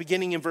recounts,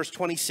 beginning in verse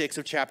 26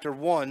 of chapter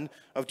 1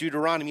 of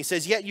Deuteronomy. He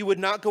says, "Yet you would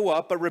not go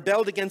up, but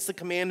rebelled against the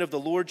command of the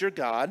Lord your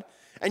God.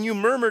 And you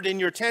murmured in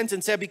your tents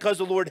and said, 'Because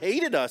the Lord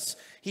hated us,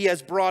 he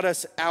has brought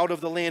us out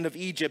of the land of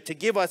Egypt to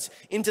give us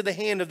into the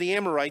hand of the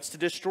Amorites to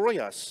destroy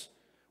us.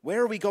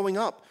 Where are we going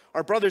up?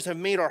 Our brothers have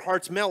made our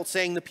hearts melt,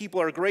 saying the people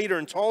are greater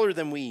and taller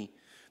than we.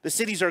 The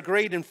cities are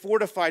great and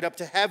fortified up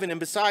to heaven, and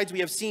besides we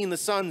have seen the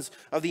sons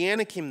of the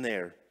Anakim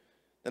there.'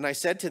 Then I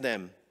said to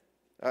them,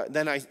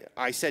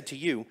 I said to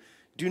you,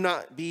 Do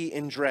not be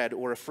in dread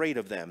or afraid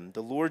of them.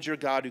 The Lord your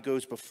God who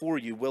goes before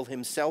you will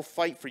himself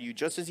fight for you,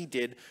 just as he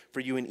did for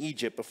you in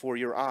Egypt before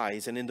your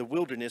eyes, and in the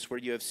wilderness where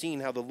you have seen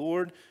how the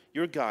Lord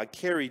your God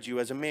carried you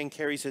as a man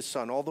carries his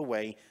son all the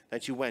way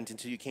that you went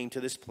until you came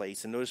to this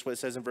place. And notice what it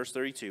says in verse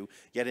 32,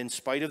 yet in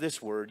spite of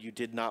this word, you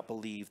did not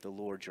believe the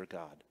Lord your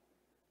God.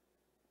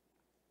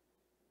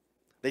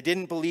 They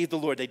didn't believe the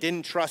Lord. They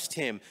didn't trust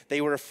him.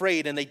 They were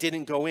afraid and they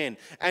didn't go in.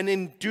 And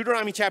in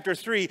Deuteronomy chapter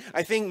 3,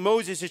 I think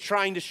Moses is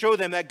trying to show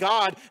them that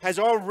God has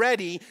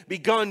already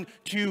begun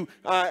to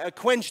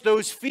quench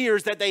those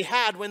fears that they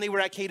had when they were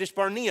at Kadesh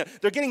Barnea.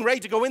 They're getting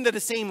ready to go into the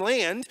same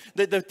land.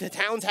 The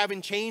towns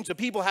haven't changed. The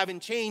people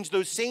haven't changed.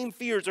 Those same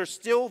fears are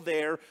still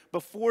there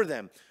before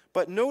them.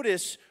 But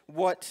notice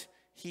what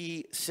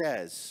he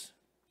says.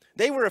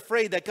 They were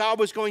afraid that God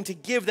was going to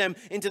give them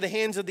into the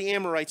hands of the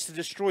Amorites to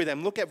destroy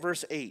them. Look at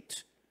verse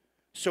 8.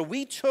 So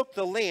we took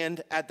the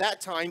land at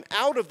that time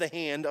out of the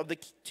hand of the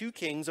two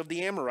kings of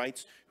the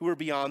Amorites who were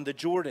beyond the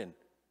Jordan.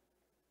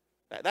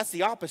 That's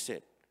the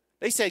opposite.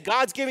 They said,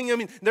 God's giving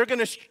them, they're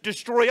going to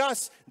destroy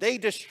us. They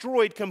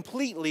destroyed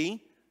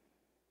completely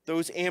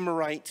those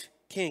Amorite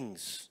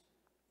kings.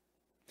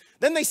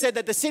 Then they said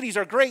that the cities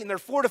are great and they're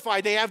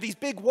fortified. They have these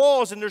big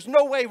walls and there's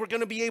no way we're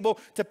going to be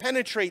able to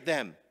penetrate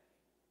them.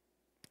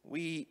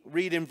 We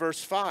read in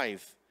verse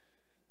 5.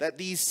 That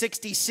these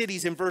 60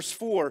 cities in verse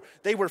 4,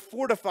 they were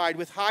fortified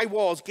with high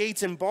walls,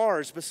 gates, and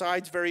bars,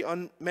 besides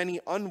many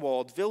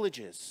unwalled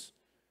villages.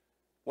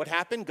 What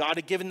happened? God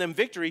had given them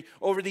victory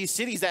over these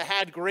cities that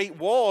had great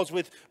walls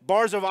with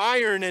bars of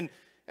iron, and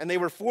they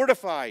were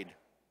fortified.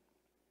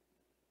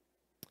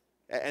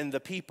 And the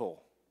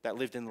people that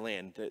lived in the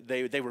land,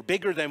 they were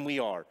bigger than we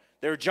are.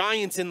 There were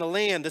giants in the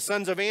land, the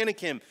sons of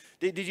Anakim.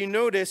 Did you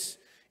notice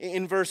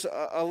in verse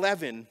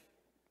 11...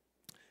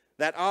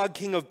 that Og,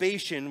 king of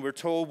Bashan, we're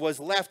told, was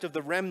left of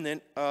the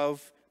remnant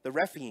of the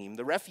Rephaim.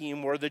 The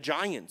Rephaim were the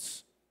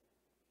giants.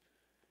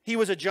 He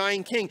was a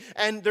giant king.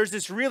 And there's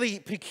this really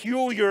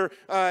peculiar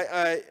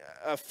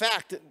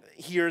fact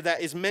here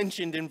that is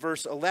mentioned in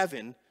verse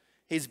 11.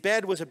 His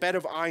bed was a bed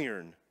of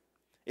iron.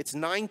 It was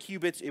 9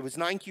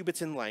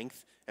 cubits in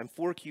length and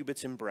 4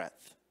 cubits in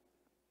breadth.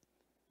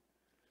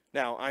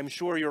 Now, I'm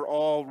sure you're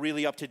all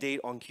really up to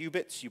date on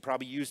cubits. You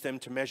probably use them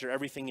to measure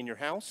everything in your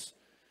house.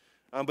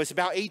 But it's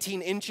about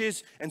 18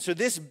 inches. And so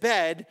this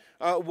bed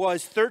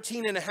was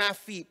 13 and a half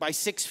feet by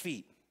 6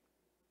 feet.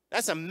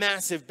 That's a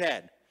massive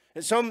bed.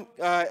 And some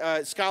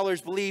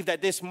scholars believe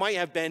that this might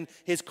have been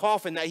his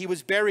coffin that he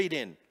was buried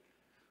in.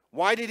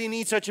 Why did he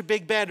need such a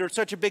big bed or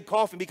such a big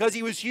coffin? Because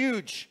he was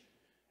huge.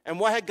 And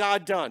what had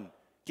God done?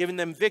 Given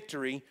them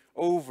victory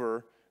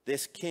over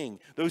this king.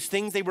 Those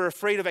things they were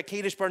afraid of at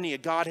Kadesh Barnea,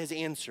 God has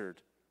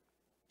answered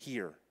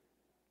here.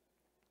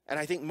 And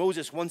I think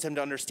Moses wants them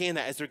to understand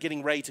that as they're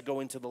getting ready to go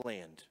into the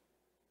land.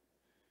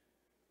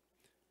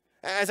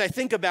 As I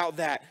think about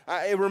that,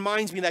 it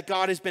reminds me that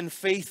God has been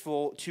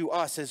faithful to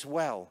us as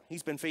well.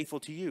 He's been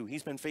faithful to you.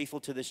 He's been faithful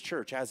to this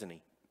church, hasn't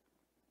he?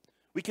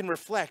 We can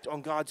reflect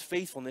on God's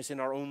faithfulness in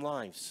our own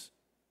lives.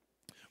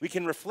 We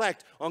can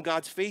reflect on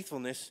God's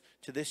faithfulness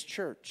to this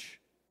church.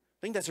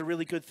 I think that's a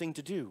really good thing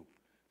to do.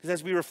 Because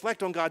as we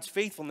reflect on God's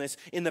faithfulness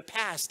in the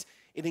past,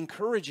 it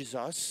encourages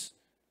us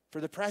for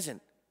the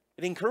present.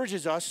 It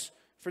encourages us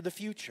for the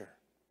future.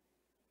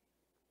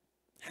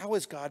 How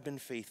has God been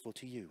faithful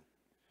to you?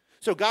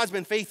 So God's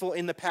been faithful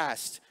in the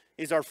past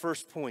is our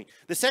first point.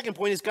 The second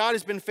point is God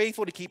has been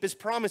faithful to keep his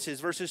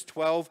promises, verses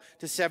 12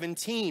 to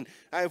 17.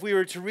 If we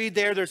were to read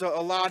there's a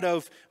lot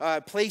of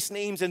place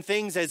names and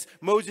things as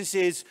Moses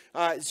is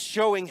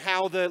showing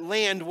how the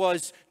land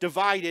was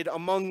divided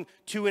among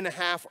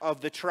 2.5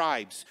 of the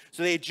tribes.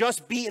 So they had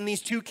just beaten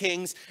these 2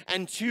 kings,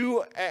 and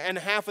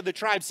 2.5 of the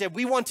tribes said,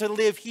 we want to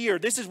live here.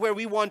 This is where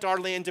we want our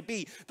land to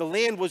be. The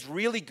land was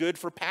really good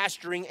for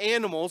pasturing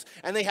animals,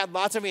 and they had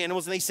lots of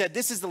animals, and they said,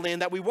 this is the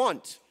land that we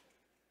want.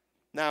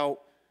 Now,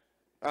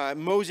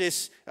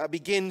 Moses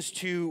begins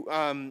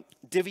to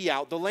divvy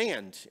out the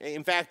land.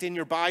 In fact, in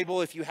your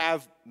Bible, if you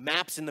have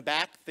maps in the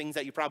back, things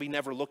that you probably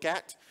never look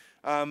at,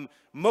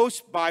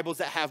 most Bibles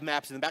that have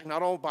maps in the back,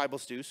 not all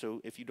Bibles do,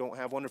 so if you don't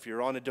have one, if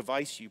you're on a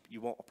device,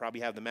 you won't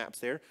probably have the maps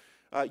there.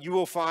 You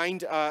will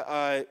find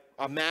a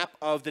map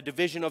of the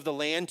division of the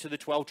land to the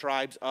 12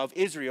 tribes of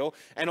Israel.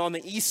 And on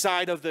the east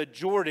side of the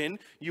Jordan,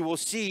 you will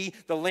see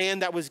the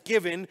land that was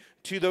given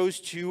to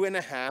those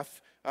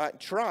 2.5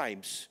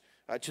 tribes.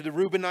 To the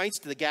Reubenites,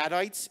 to the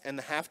Gadites, and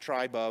the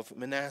half-tribe of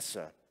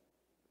Manasseh.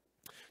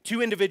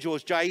 2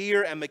 individuals,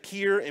 Jair and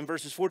Machir, in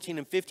verses 14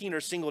 and 15,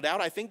 are singled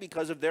out, I think,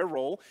 because of their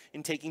role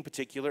in taking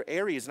particular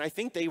areas. And I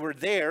think they were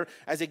there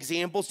as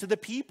examples to the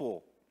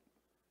people.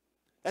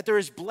 That there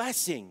is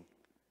blessing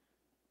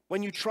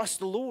when you trust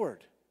the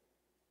Lord.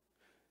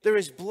 There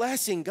is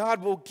blessing.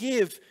 God will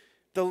give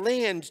the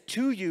land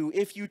to you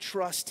if you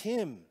trust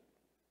him.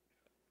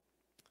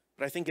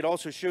 But I think it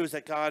also shows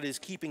that God is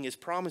keeping his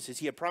promises.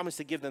 He had promised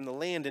to give them the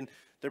land, and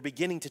they're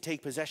beginning to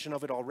take possession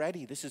of it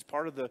already. This is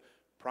part of the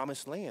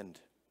promised land.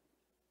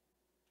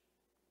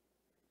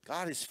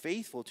 God is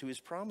faithful to his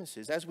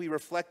promises. As we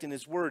reflect in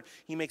his word,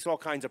 he makes all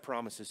kinds of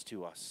promises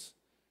to us.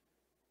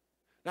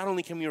 Not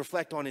only can we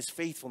reflect on his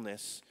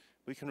faithfulness,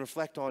 we can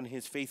reflect on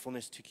his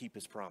faithfulness to keep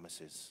his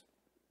promises.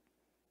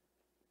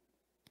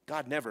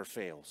 God never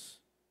fails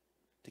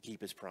to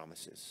keep his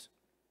promises.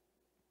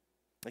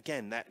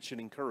 Again, that should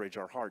encourage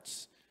our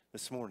hearts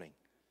this morning.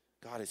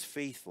 God is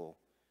faithful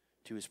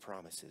to his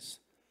promises.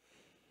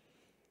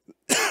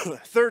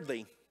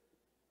 Thirdly,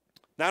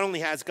 not only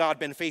has God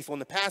been faithful in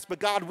the past, but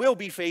God will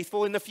be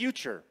faithful in the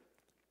future.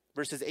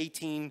 Verses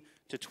 18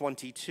 to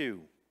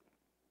 22.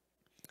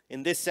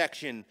 In this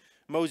section,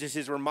 Moses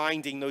is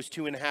reminding those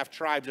 2.5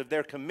 tribes of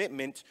their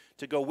commitment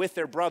to go with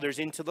their brothers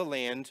into the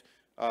land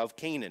of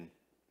Canaan.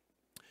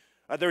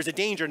 There's a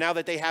danger now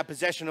that they have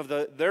possession of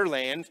their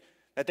land,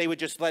 that they would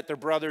just let their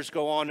brothers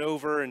go on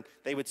over and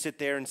they would sit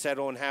there and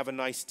settle and have a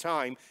nice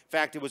time. In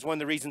fact, it was one of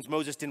the reasons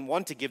Moses didn't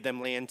want to give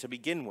them land to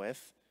begin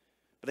with.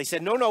 But they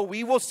said, no,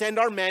 we will send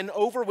our men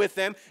over with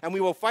them and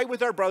we will fight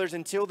with our brothers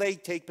until they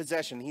take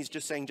possession. He's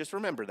just saying, just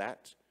remember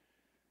that.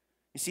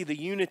 You see, the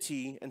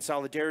unity and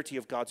solidarity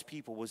of God's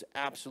people was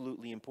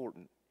absolutely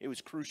important. It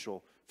was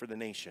crucial for the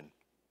nation.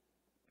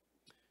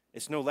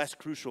 It's no less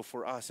crucial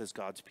for us as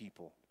God's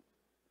people.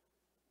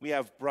 We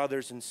have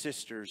brothers and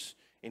sisters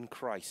in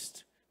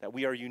Christ that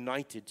we are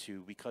united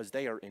to because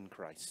they are in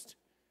Christ.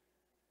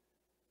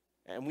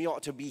 And we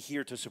ought to be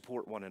here to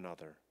support one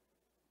another.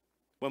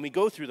 When we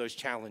go through those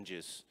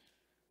challenges,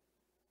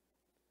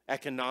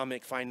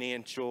 economic,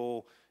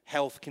 financial,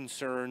 health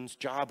concerns,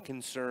 job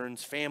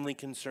concerns, family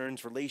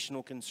concerns,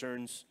 relational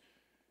concerns,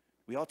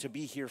 we ought to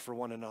be here for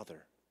one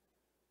another.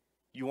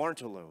 You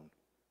aren't alone.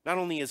 Not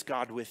only is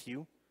God with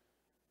you,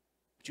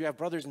 but you have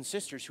brothers and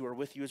sisters who are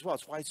with you as well.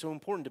 It's why it's so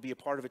important to be a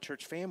part of a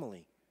church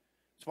family.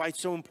 It's why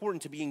it's so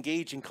important to be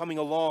engaged in coming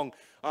along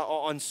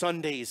on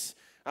Sundays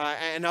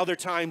and other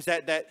times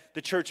that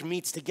the church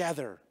meets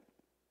together.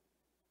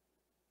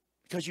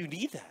 Because you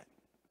need that.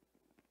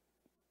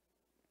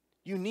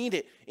 You need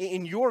it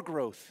in your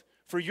growth,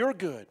 for your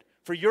good,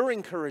 for your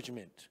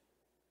encouragement.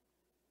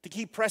 To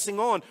keep pressing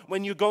on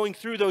when you're going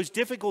through those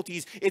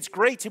difficulties. It's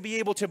great to be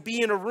able to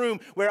be in a room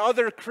where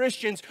other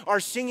Christians are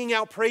singing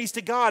out praise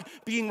to God,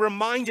 being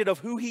reminded of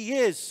who he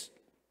is.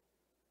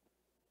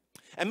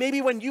 And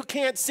maybe when you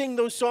can't sing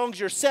those songs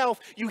yourself,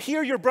 you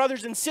hear your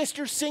brothers and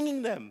sisters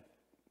singing them.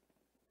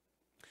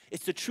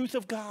 It's the truth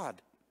of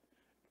God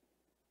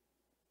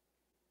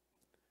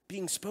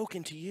being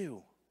spoken to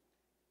you.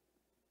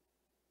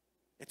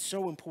 It's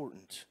so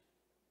important.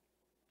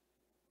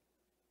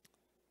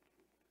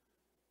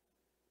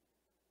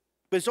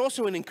 But it's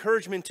also an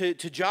encouragement to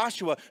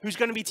Joshua, who's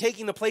going to be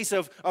taking the place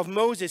of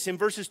Moses in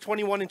verses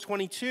 21 and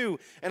 22.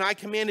 And I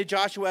commanded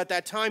Joshua at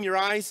that time, your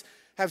eyes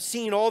have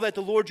seen all that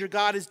the Lord your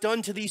God has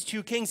done to these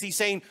two kings. He's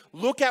saying,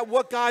 look at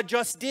what God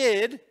just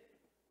did.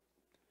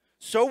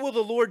 So will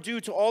the Lord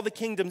do to all the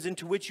kingdoms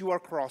into which you are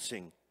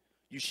crossing.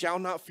 You shall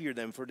not fear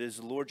them, for it is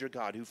the Lord your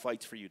God who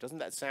fights for you. Doesn't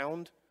that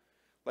sound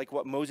like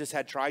what Moses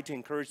had tried to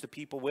encourage the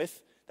people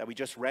with that we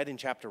just read in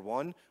chapter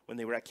 1 when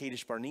they were at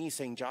Kadesh Barnea,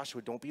 saying,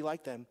 Joshua, don't be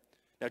like them.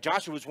 Now,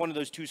 Joshua was one of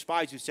those two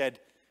spies who said,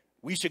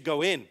 we should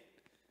go in.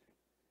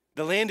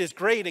 The land is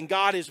great and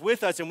God is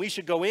with us and we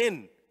should go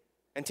in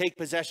and take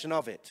possession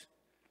of it.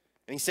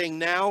 And he's saying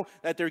now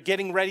that they're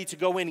getting ready to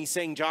go in, he's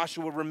saying,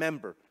 Joshua,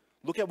 remember,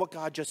 look at what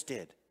God just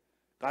did.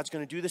 God's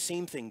going to do the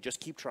same thing. Just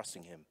keep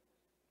trusting him.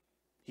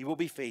 He will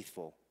be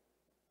faithful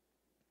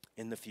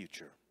in the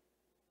future.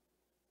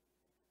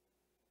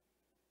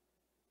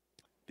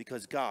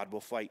 Because God will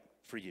fight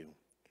for you.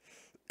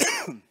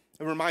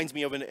 It reminds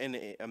me of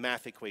a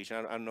math equation.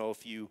 I don't know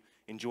if you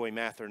enjoy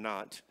math or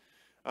not.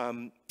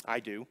 I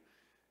do.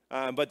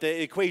 But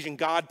the equation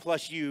God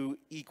plus you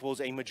equals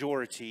a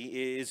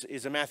majority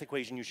is a math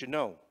equation you should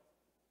know.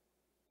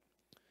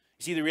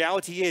 You see, the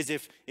reality is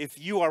if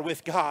you are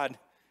with God,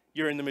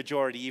 you're in the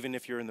majority, even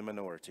if you're in the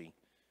minority.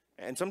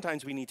 And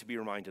sometimes we need to be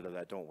reminded of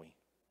that, don't we?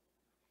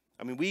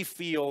 I mean, we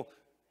feel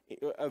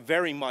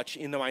very much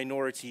in the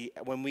minority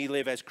when we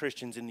live as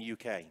Christians in the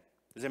UK.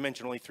 As I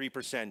mentioned, only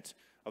 3%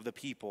 of the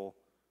people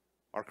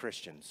are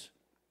Christians.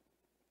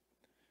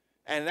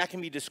 And that can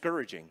be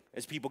discouraging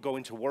as people go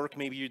into work.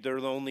 Maybe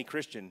they're the only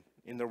Christian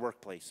in their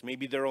workplace.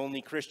 Maybe they're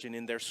only Christian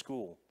in their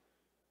school.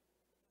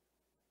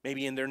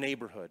 Maybe in their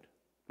neighborhood.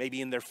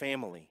 Maybe in their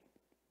family.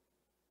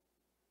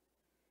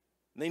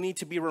 They need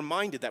to be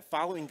reminded that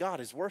following God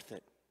is worth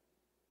it.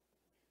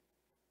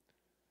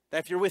 That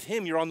if you're with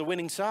him, you're on the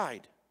winning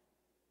side.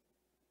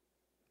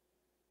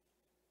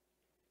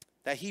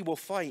 That he will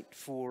fight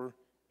for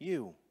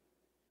you.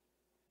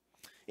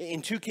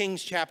 In 2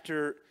 Kings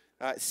chapter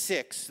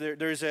 6,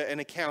 there's an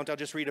account, I'll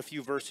just read a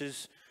few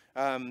verses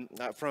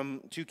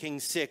from 2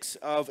 Kings 6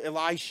 of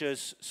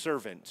Elisha's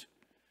servant.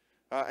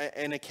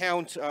 An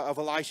account of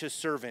Elisha's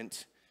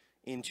servant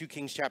in 2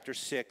 Kings chapter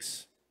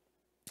 6,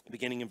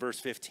 beginning in verse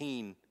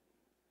 15,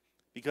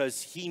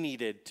 because he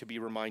needed to be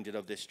reminded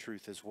of this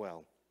truth as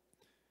well.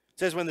 It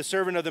says, when the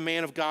servant of the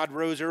man of God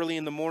rose early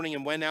in the morning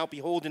and went out,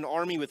 behold, an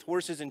army with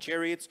horses and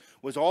chariots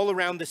was all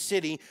around the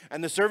city.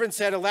 And the servant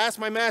said, alas,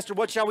 my master,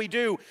 what shall we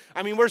do?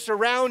 I mean, we're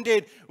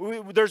surrounded.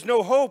 There's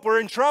no hope.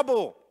 We're in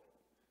trouble.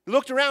 He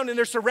looked around and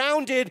they're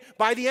surrounded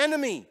by the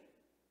enemy.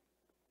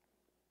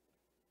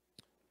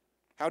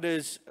 How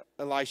does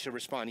Elisha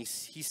respond?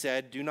 He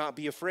said, do not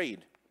be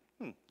afraid.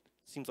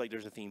 Seems like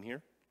there's a theme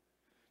here.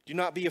 Do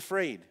not be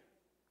afraid.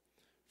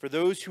 For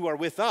those who are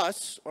with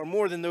us are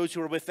more than those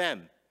who are with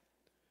them.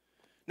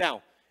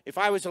 Now, if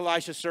I was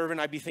Elisha's servant,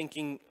 I'd be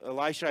thinking,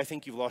 Elisha, I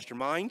think you've lost your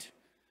mind.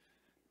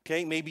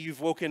 Okay, maybe you've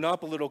woken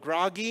up a little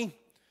groggy.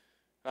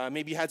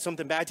 Maybe you had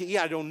something bad to eat.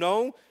 I don't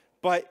know.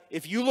 But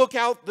if you look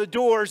out the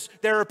doors,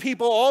 there are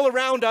people all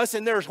around us,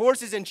 and there's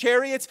horses and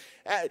chariots.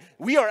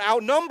 We are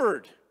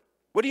outnumbered.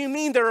 What do you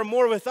mean there are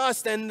more with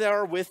us than there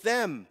are with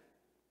them?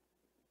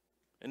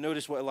 And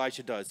notice what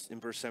Elisha does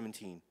in verse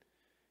 17.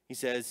 It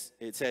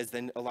says,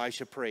 then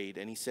Elisha prayed,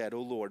 and he said,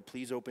 O Lord,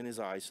 please open his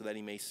eyes so that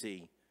he may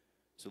see.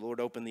 So the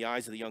Lord opened the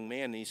eyes of the young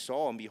man, and he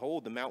saw, and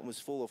behold, the mountain was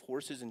full of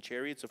horses and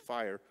chariots of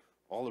fire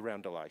all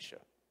around Elisha.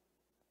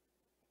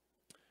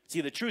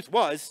 See, the truth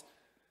was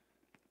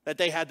that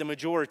they had the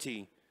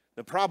majority.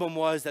 The problem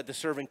was that the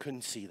servant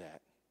couldn't see that.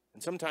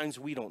 And sometimes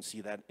we don't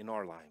see that in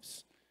our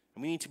lives.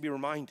 And we need to be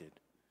reminded.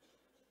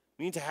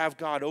 We need to have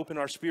God open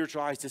our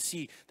spiritual eyes to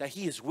see that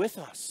he is with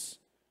us,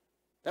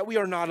 that we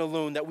are not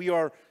alone, that we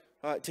are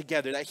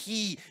together, that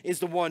he is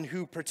the one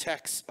who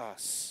protects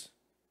us.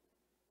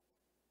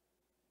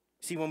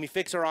 See, when we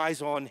fix our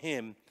eyes on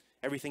him,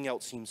 everything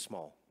else seems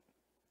small.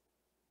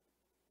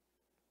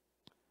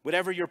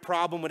 Whatever your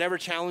problem, whatever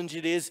challenge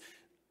it is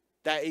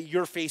that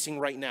you're facing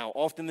right now,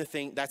 often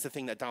that's the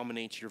thing that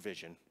dominates your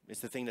vision. It's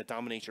the thing that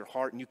dominates your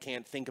heart, and you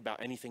can't think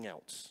about anything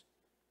else.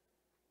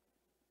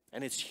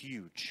 And it's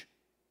huge.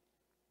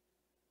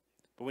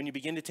 But when you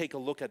begin to take a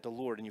look at the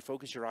Lord and you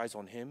focus your eyes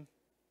on him,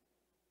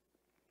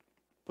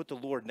 put the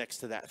Lord next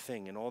to that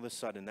thing, and all of a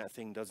sudden that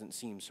thing doesn't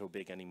seem so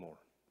big anymore.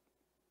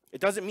 It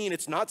doesn't mean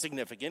it's not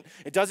significant.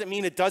 It doesn't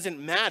mean it doesn't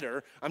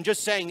matter. I'm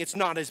just saying it's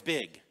not as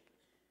big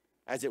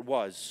as it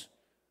was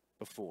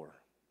before.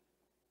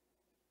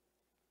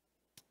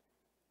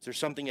 Is there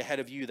something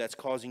ahead of you that's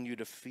causing you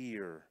to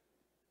fear?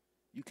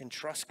 You can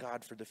trust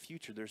God for the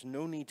future. There's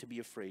no need to be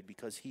afraid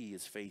because he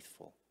is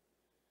faithful.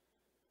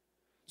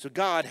 So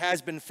God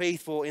has been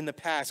faithful in the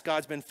past.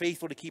 God's been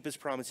faithful to keep his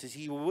promises.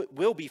 He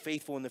will be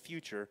faithful in the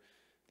future.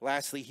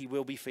 Lastly, he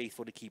will be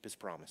faithful to keep his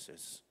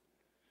promises.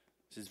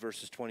 This is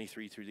verses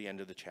 23 through the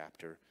end of the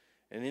chapter.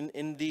 And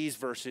in these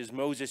verses,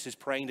 Moses is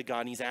praying to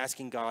God, and he's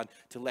asking God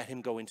to let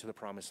him go into the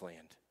promised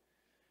land.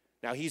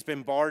 Now, he's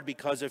been barred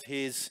because of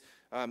his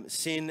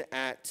sin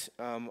at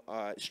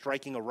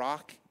striking a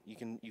rock. You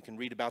can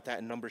read about that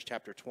in Numbers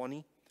chapter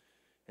 20.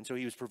 And so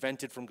he was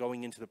prevented from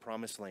going into the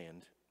promised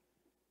land.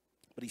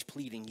 But he's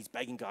pleading, he's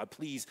begging God,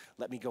 please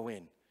let me go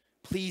in.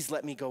 Please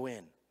let me go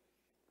in.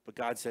 But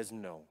God says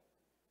no.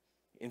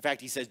 In fact,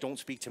 he says, don't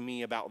speak to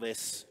me about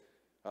this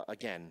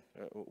again.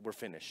 We're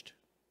finished.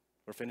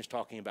 We're finished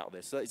talking about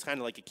this. So it's kind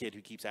of like a kid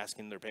who keeps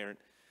asking their parent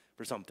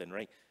for something,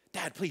 right?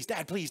 Dad, please,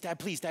 Dad, please, Dad,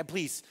 please, Dad,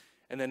 please.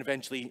 And then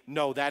eventually,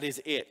 no, that is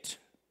it.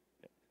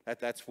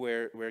 That's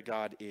where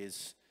God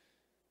is.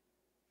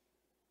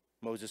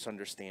 Moses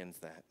understands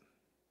that.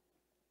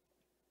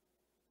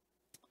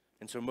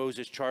 And so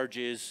Moses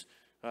charges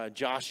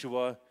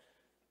Joshua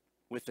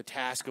with the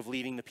task of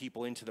leading the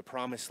people into the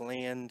promised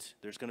land.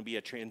 There's going to be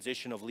a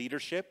transition of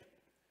leadership,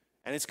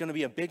 and it's going to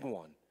be a big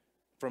one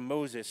from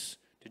Moses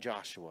to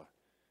Joshua.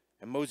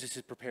 And Moses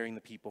is preparing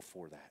the people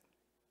for that,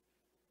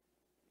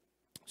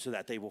 so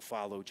that they will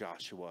follow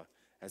Joshua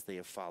as they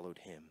have followed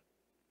him.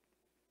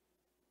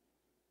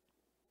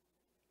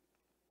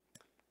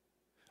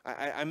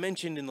 I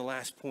mentioned in the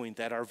last point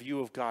that our view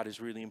of God is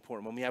really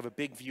important. When we have a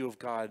big view of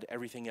God,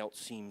 everything else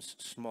seems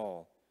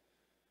small.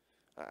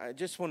 I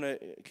just want to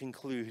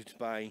conclude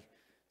by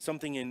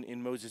something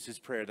in Moses'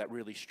 prayer that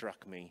really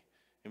struck me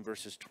in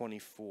verse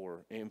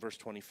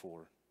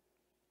 24.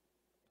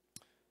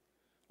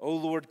 O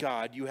Lord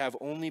God, you have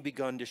only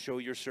begun to show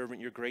your servant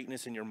your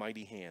greatness and your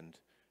mighty hand.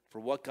 For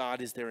what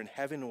God is there in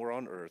heaven or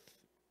on earth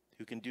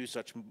who can do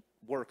such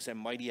works and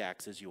mighty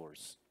acts as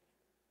yours?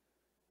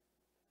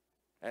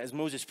 As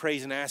Moses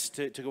prays and asks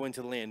to go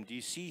into the land, do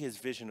you see his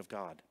vision of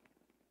God?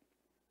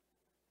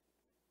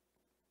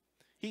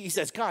 He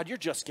says, God, you're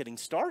just getting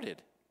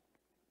started.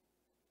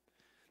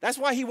 That's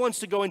why he wants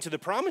to go into the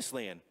promised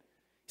land.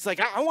 He's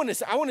like, I want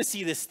to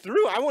see this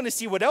through. I want to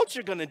see what else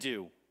you're going to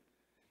do.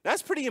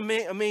 That's pretty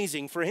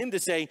amazing for him to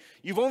say,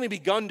 you've only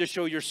begun to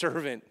show your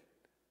servant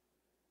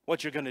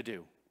what you're going to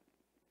do.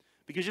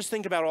 Because just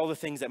think about all the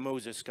things that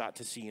Moses got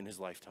to see in his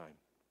lifetime.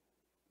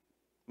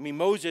 I mean,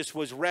 Moses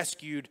was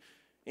rescued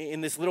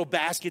in this little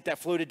basket that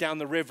floated down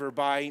the river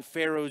by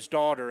Pharaoh's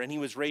daughter, and he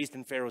was raised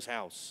in Pharaoh's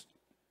house.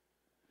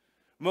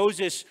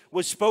 Moses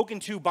was spoken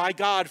to by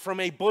God from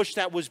a bush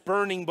that was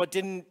burning but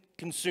didn't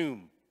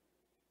consume.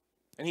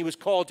 And he was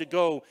called to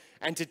go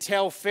and to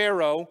tell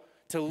Pharaoh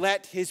to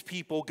let his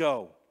people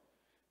go.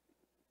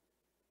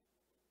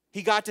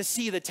 He got to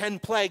see the 10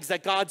 plagues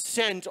that God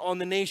sent on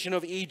the nation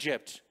of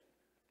Egypt,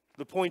 to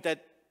the point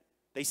that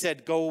they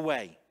said, go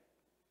away.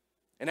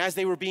 And as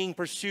they were being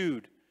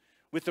pursued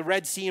with the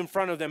Red Sea in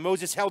front of them,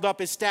 Moses held up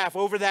his staff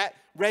over that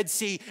Red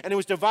Sea, and it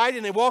was divided,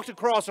 and they walked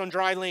across on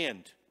dry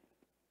land.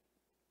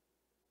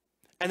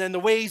 And then the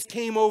waves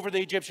came over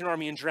the Egyptian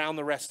army and drowned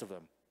the rest of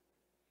them.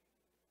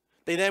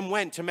 They then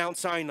went to Mount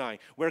Sinai,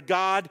 where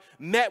God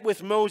met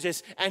with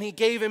Moses, and he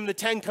gave him the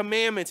 10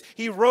 commandments.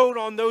 He wrote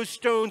on those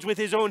stones with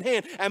his own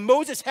hand, and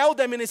Moses held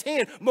them in his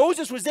hand.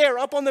 Moses was there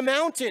up on the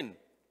mountain.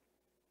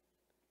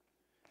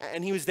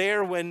 And he was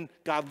there when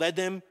God led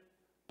them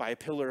by a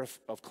pillar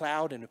of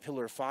cloud and a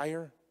pillar of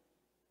fire.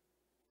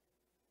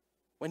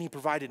 When he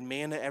provided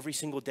manna every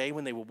single day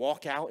when they would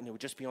walk out and it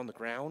would just be on the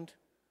ground,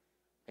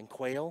 and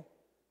quail,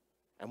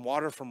 and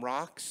water from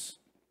rocks,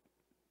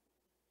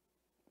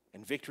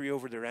 and victory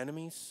over their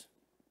enemies.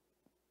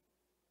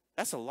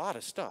 That's a lot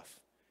of stuff.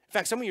 In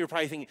fact, some of you are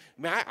probably thinking,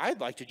 man, I'd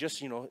like to just,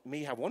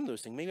 maybe have one of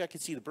those things. Maybe I could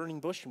see the burning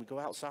bush and we go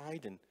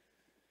outside and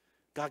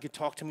God could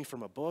talk to me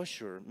from a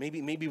bush, or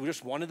maybe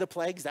just one of the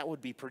plagues. That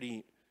would be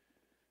pretty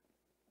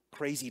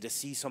crazy to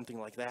see something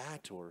like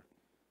that. Or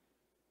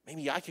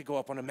maybe I could go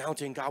up on a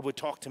mountain and God would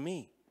talk to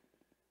me.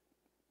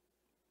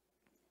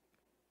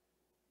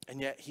 And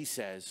yet he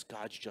says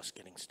God's just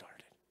getting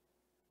started.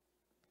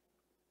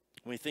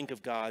 When we think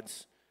of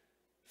God's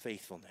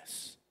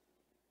faithfulness,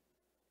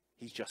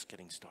 he's just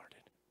getting started.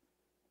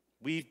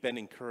 We've been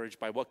encouraged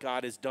by what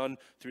God has done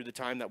through the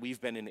time that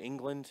we've been in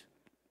England,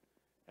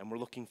 and we're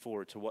looking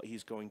forward to what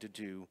he's going to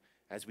do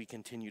as we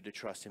continue to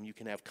trust him. You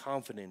can have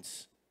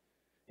confidence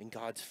in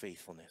God's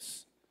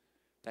faithfulness.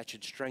 That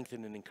should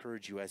strengthen and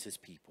encourage you as his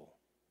people.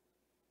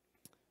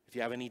 If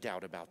you have any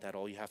doubt about that,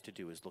 all you have to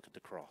do is look at the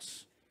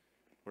cross,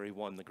 where he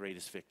won the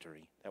greatest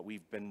victory that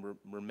we've been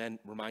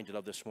reminded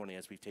of this morning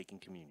as we've taken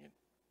communion.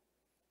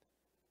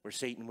 Where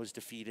Satan was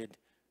defeated,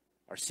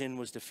 our sin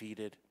was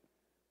defeated,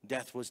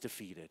 death was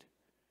defeated,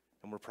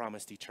 and we're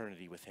promised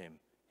eternity with him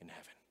in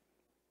heaven.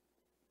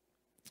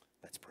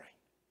 Let's pray.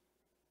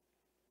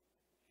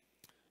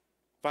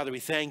 Father,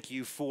 we thank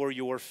you for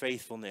your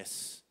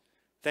faithfulness.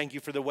 Thank you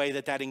for the way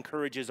that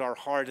encourages our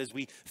heart as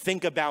we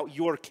think about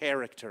your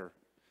character.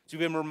 As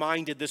we've been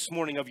reminded this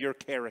morning of your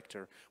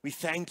character, we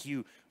thank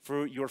you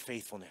for your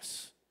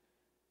faithfulness,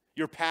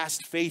 your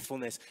past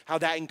faithfulness, how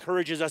that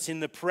encourages us in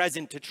the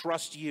present to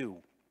trust you.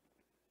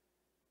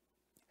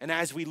 And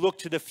as we look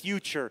to the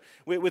future,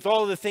 with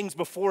all of the things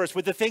before us,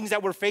 with the things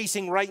that we're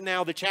facing right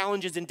now, the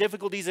challenges and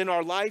difficulties in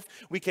our life,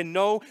 we can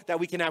know that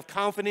we can have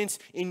confidence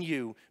in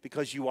you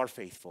because you are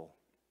faithful.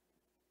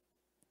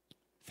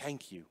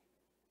 Thank you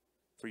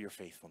for your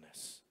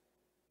faithfulness.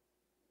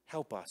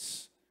 Help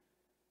us,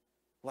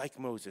 like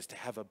Moses, to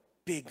have a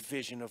big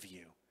vision of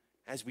you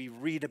as we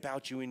read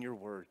about you in your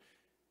word,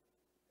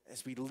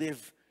 as we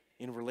live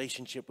in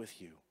relationship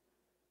with you.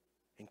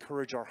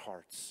 Encourage our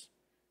hearts,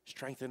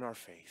 strengthen our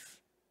faith,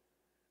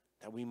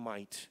 that we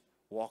might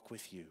walk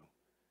with you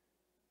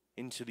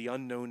into the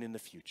unknown in the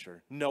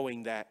future,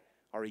 knowing that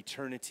our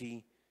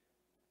eternity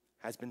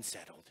has been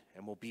settled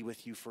and will be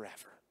with you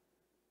forever.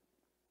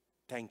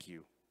 Thank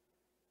you.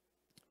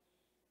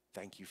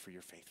 Thank you for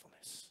your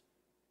faithfulness.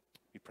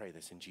 We pray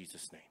this in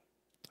Jesus' name.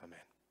 Amen.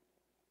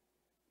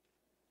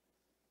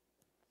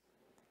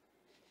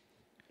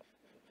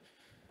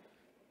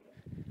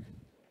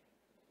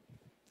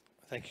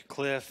 Thank you,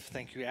 Cliff.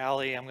 Thank you,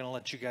 Ali. I'm going to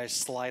let you guys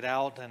slide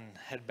out and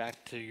head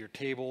back to your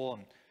table.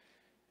 And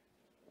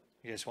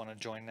you guys want to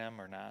join them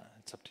or not?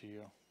 It's up to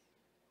you.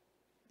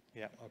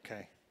 Yeah,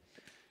 okay.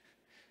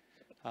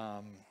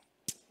 I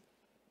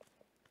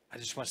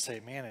just want to say,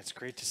 man, it's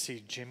great to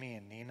see Jimmy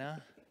and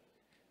Nina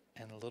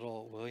and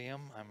little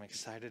William. I'm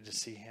excited to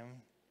see him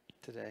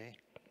today.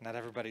 Not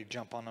everybody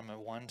jump on him at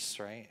once,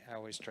 right? I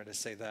always try to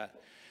say that.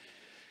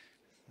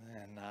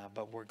 And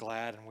but we're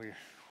glad, and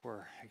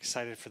we're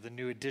excited for the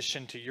new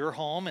addition to your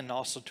home and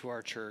also to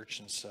our church.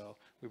 And so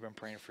we've been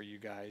praying for you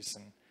guys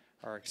and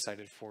are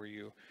excited for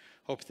you.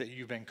 Hope that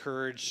you've been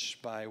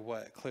encouraged by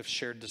what Cliff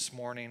shared this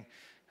morning.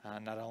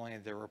 Not only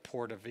the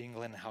report of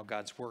England, how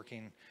God's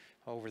working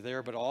over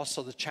there, but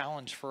also the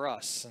challenge for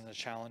us and the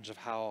challenge of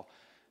how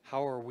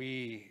are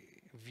we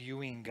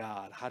viewing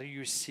God? How do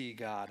you see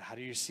God? How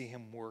do you see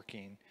him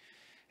working?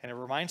 And it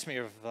reminds me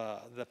of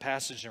the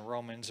passage in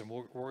Romans, and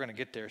we're going to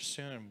get there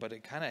soon, but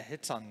it kind of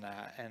hits on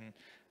that. And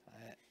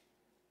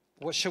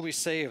what shall we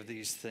say of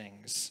these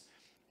things?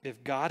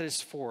 If God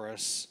is for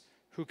us,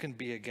 who can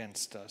be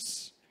against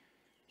us?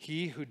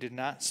 He who did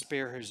not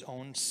spare his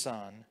own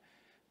son,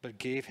 but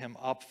gave him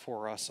up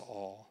for us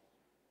all,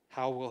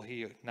 how will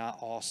he not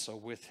also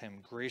with him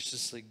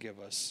graciously give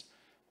us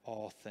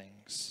all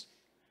things?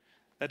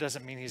 That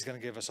doesn't mean he's going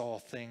to give us all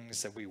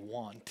things that we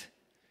want.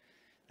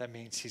 That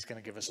means he's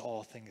going to give us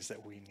all things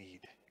that we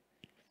need.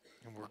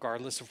 And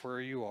regardless of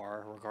where you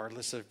are,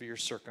 regardless of your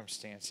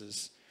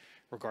circumstances,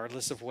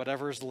 regardless of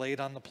whatever is laid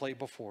on the plate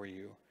before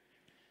you,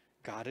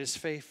 God is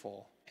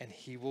faithful and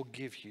he will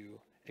give you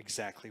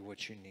exactly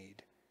what you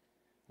need.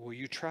 Will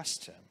you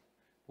trust him?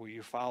 Will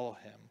you follow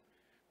him?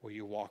 Will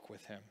you walk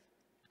with him?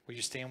 Will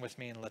you stand with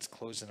me and let's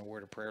close in a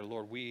word of prayer?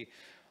 Lord, we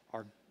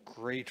are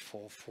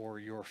grateful for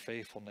your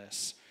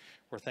faithfulness.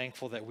 We're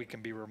thankful that we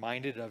can be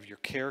reminded of your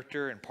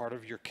character, and part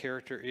of your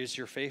character is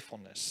your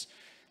faithfulness.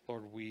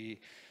 Lord, we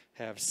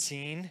have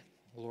seen,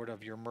 Lord,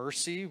 of your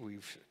mercy.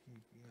 We've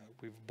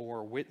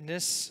bore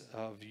witness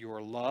of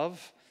your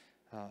love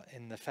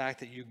in the fact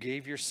that you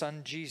gave your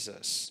son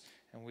Jesus,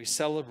 and we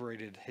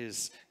celebrated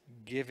his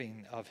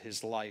giving of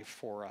his life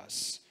for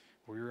us.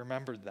 We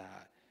remembered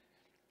that.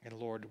 And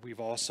Lord,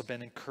 we've also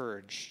been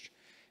encouraged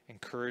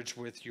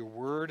with your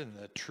word and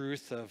the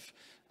truth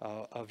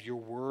of your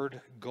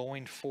word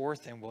going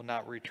forth and will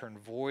not return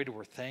void.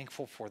 We're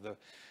thankful for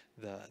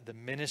the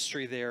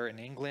ministry there in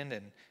England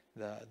and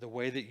the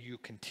way that you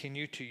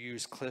continue to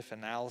use Cliff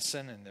and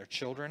Allison and their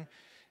children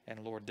and,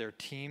 Lord, their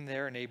team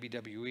there in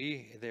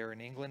ABWE there in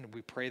England.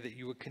 We pray that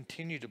you would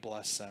continue to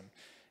bless them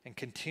and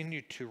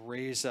continue to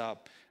raise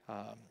up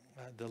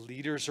the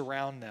leaders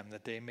around them,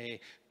 that they may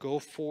go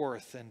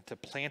forth and to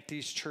plant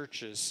these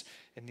churches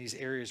in these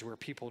areas where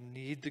people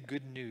need the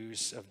good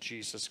news of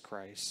Jesus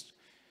Christ.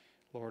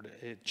 Lord,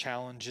 it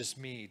challenges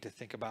me to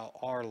think about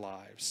our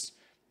lives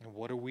and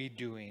what are we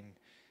doing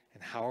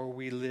and how are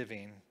we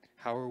living,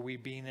 how are we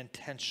being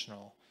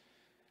intentional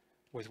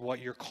with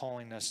what you're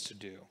calling us to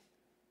do.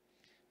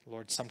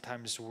 Lord,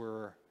 sometimes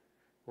we're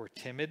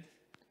timid,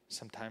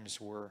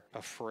 sometimes we're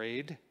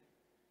afraid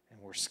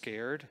and we're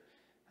scared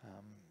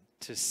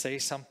to say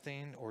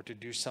something or to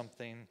do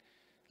something,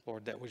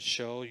 Lord, that would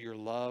show your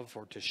love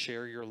or to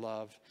share your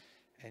love.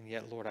 And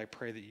yet, Lord, I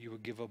pray that you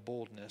would give a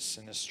boldness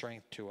and a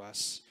strength to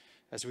us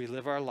as we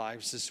live our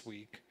lives this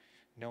week,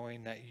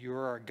 knowing that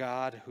you're our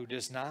God who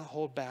does not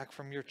hold back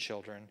from your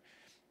children.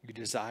 You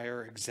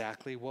desire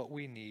exactly what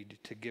we need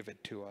to give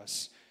it to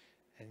us.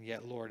 And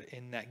yet, Lord,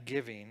 in that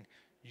giving,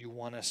 you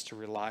want us to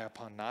rely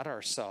upon not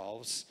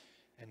ourselves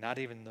and not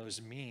even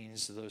those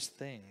means, those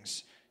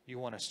things. You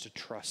want us to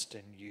trust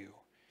in you.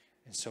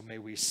 And so may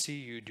we see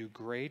you do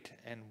great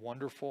and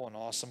wonderful and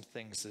awesome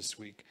things this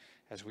week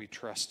as we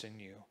trust in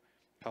you.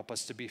 Help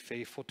us to be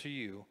faithful to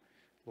you.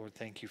 Lord,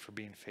 thank you for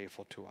being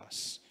faithful to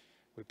us.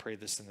 We pray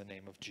this in the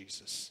name of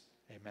Jesus.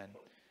 Amen.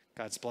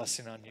 God's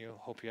blessing on you.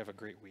 Hope you have a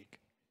great week.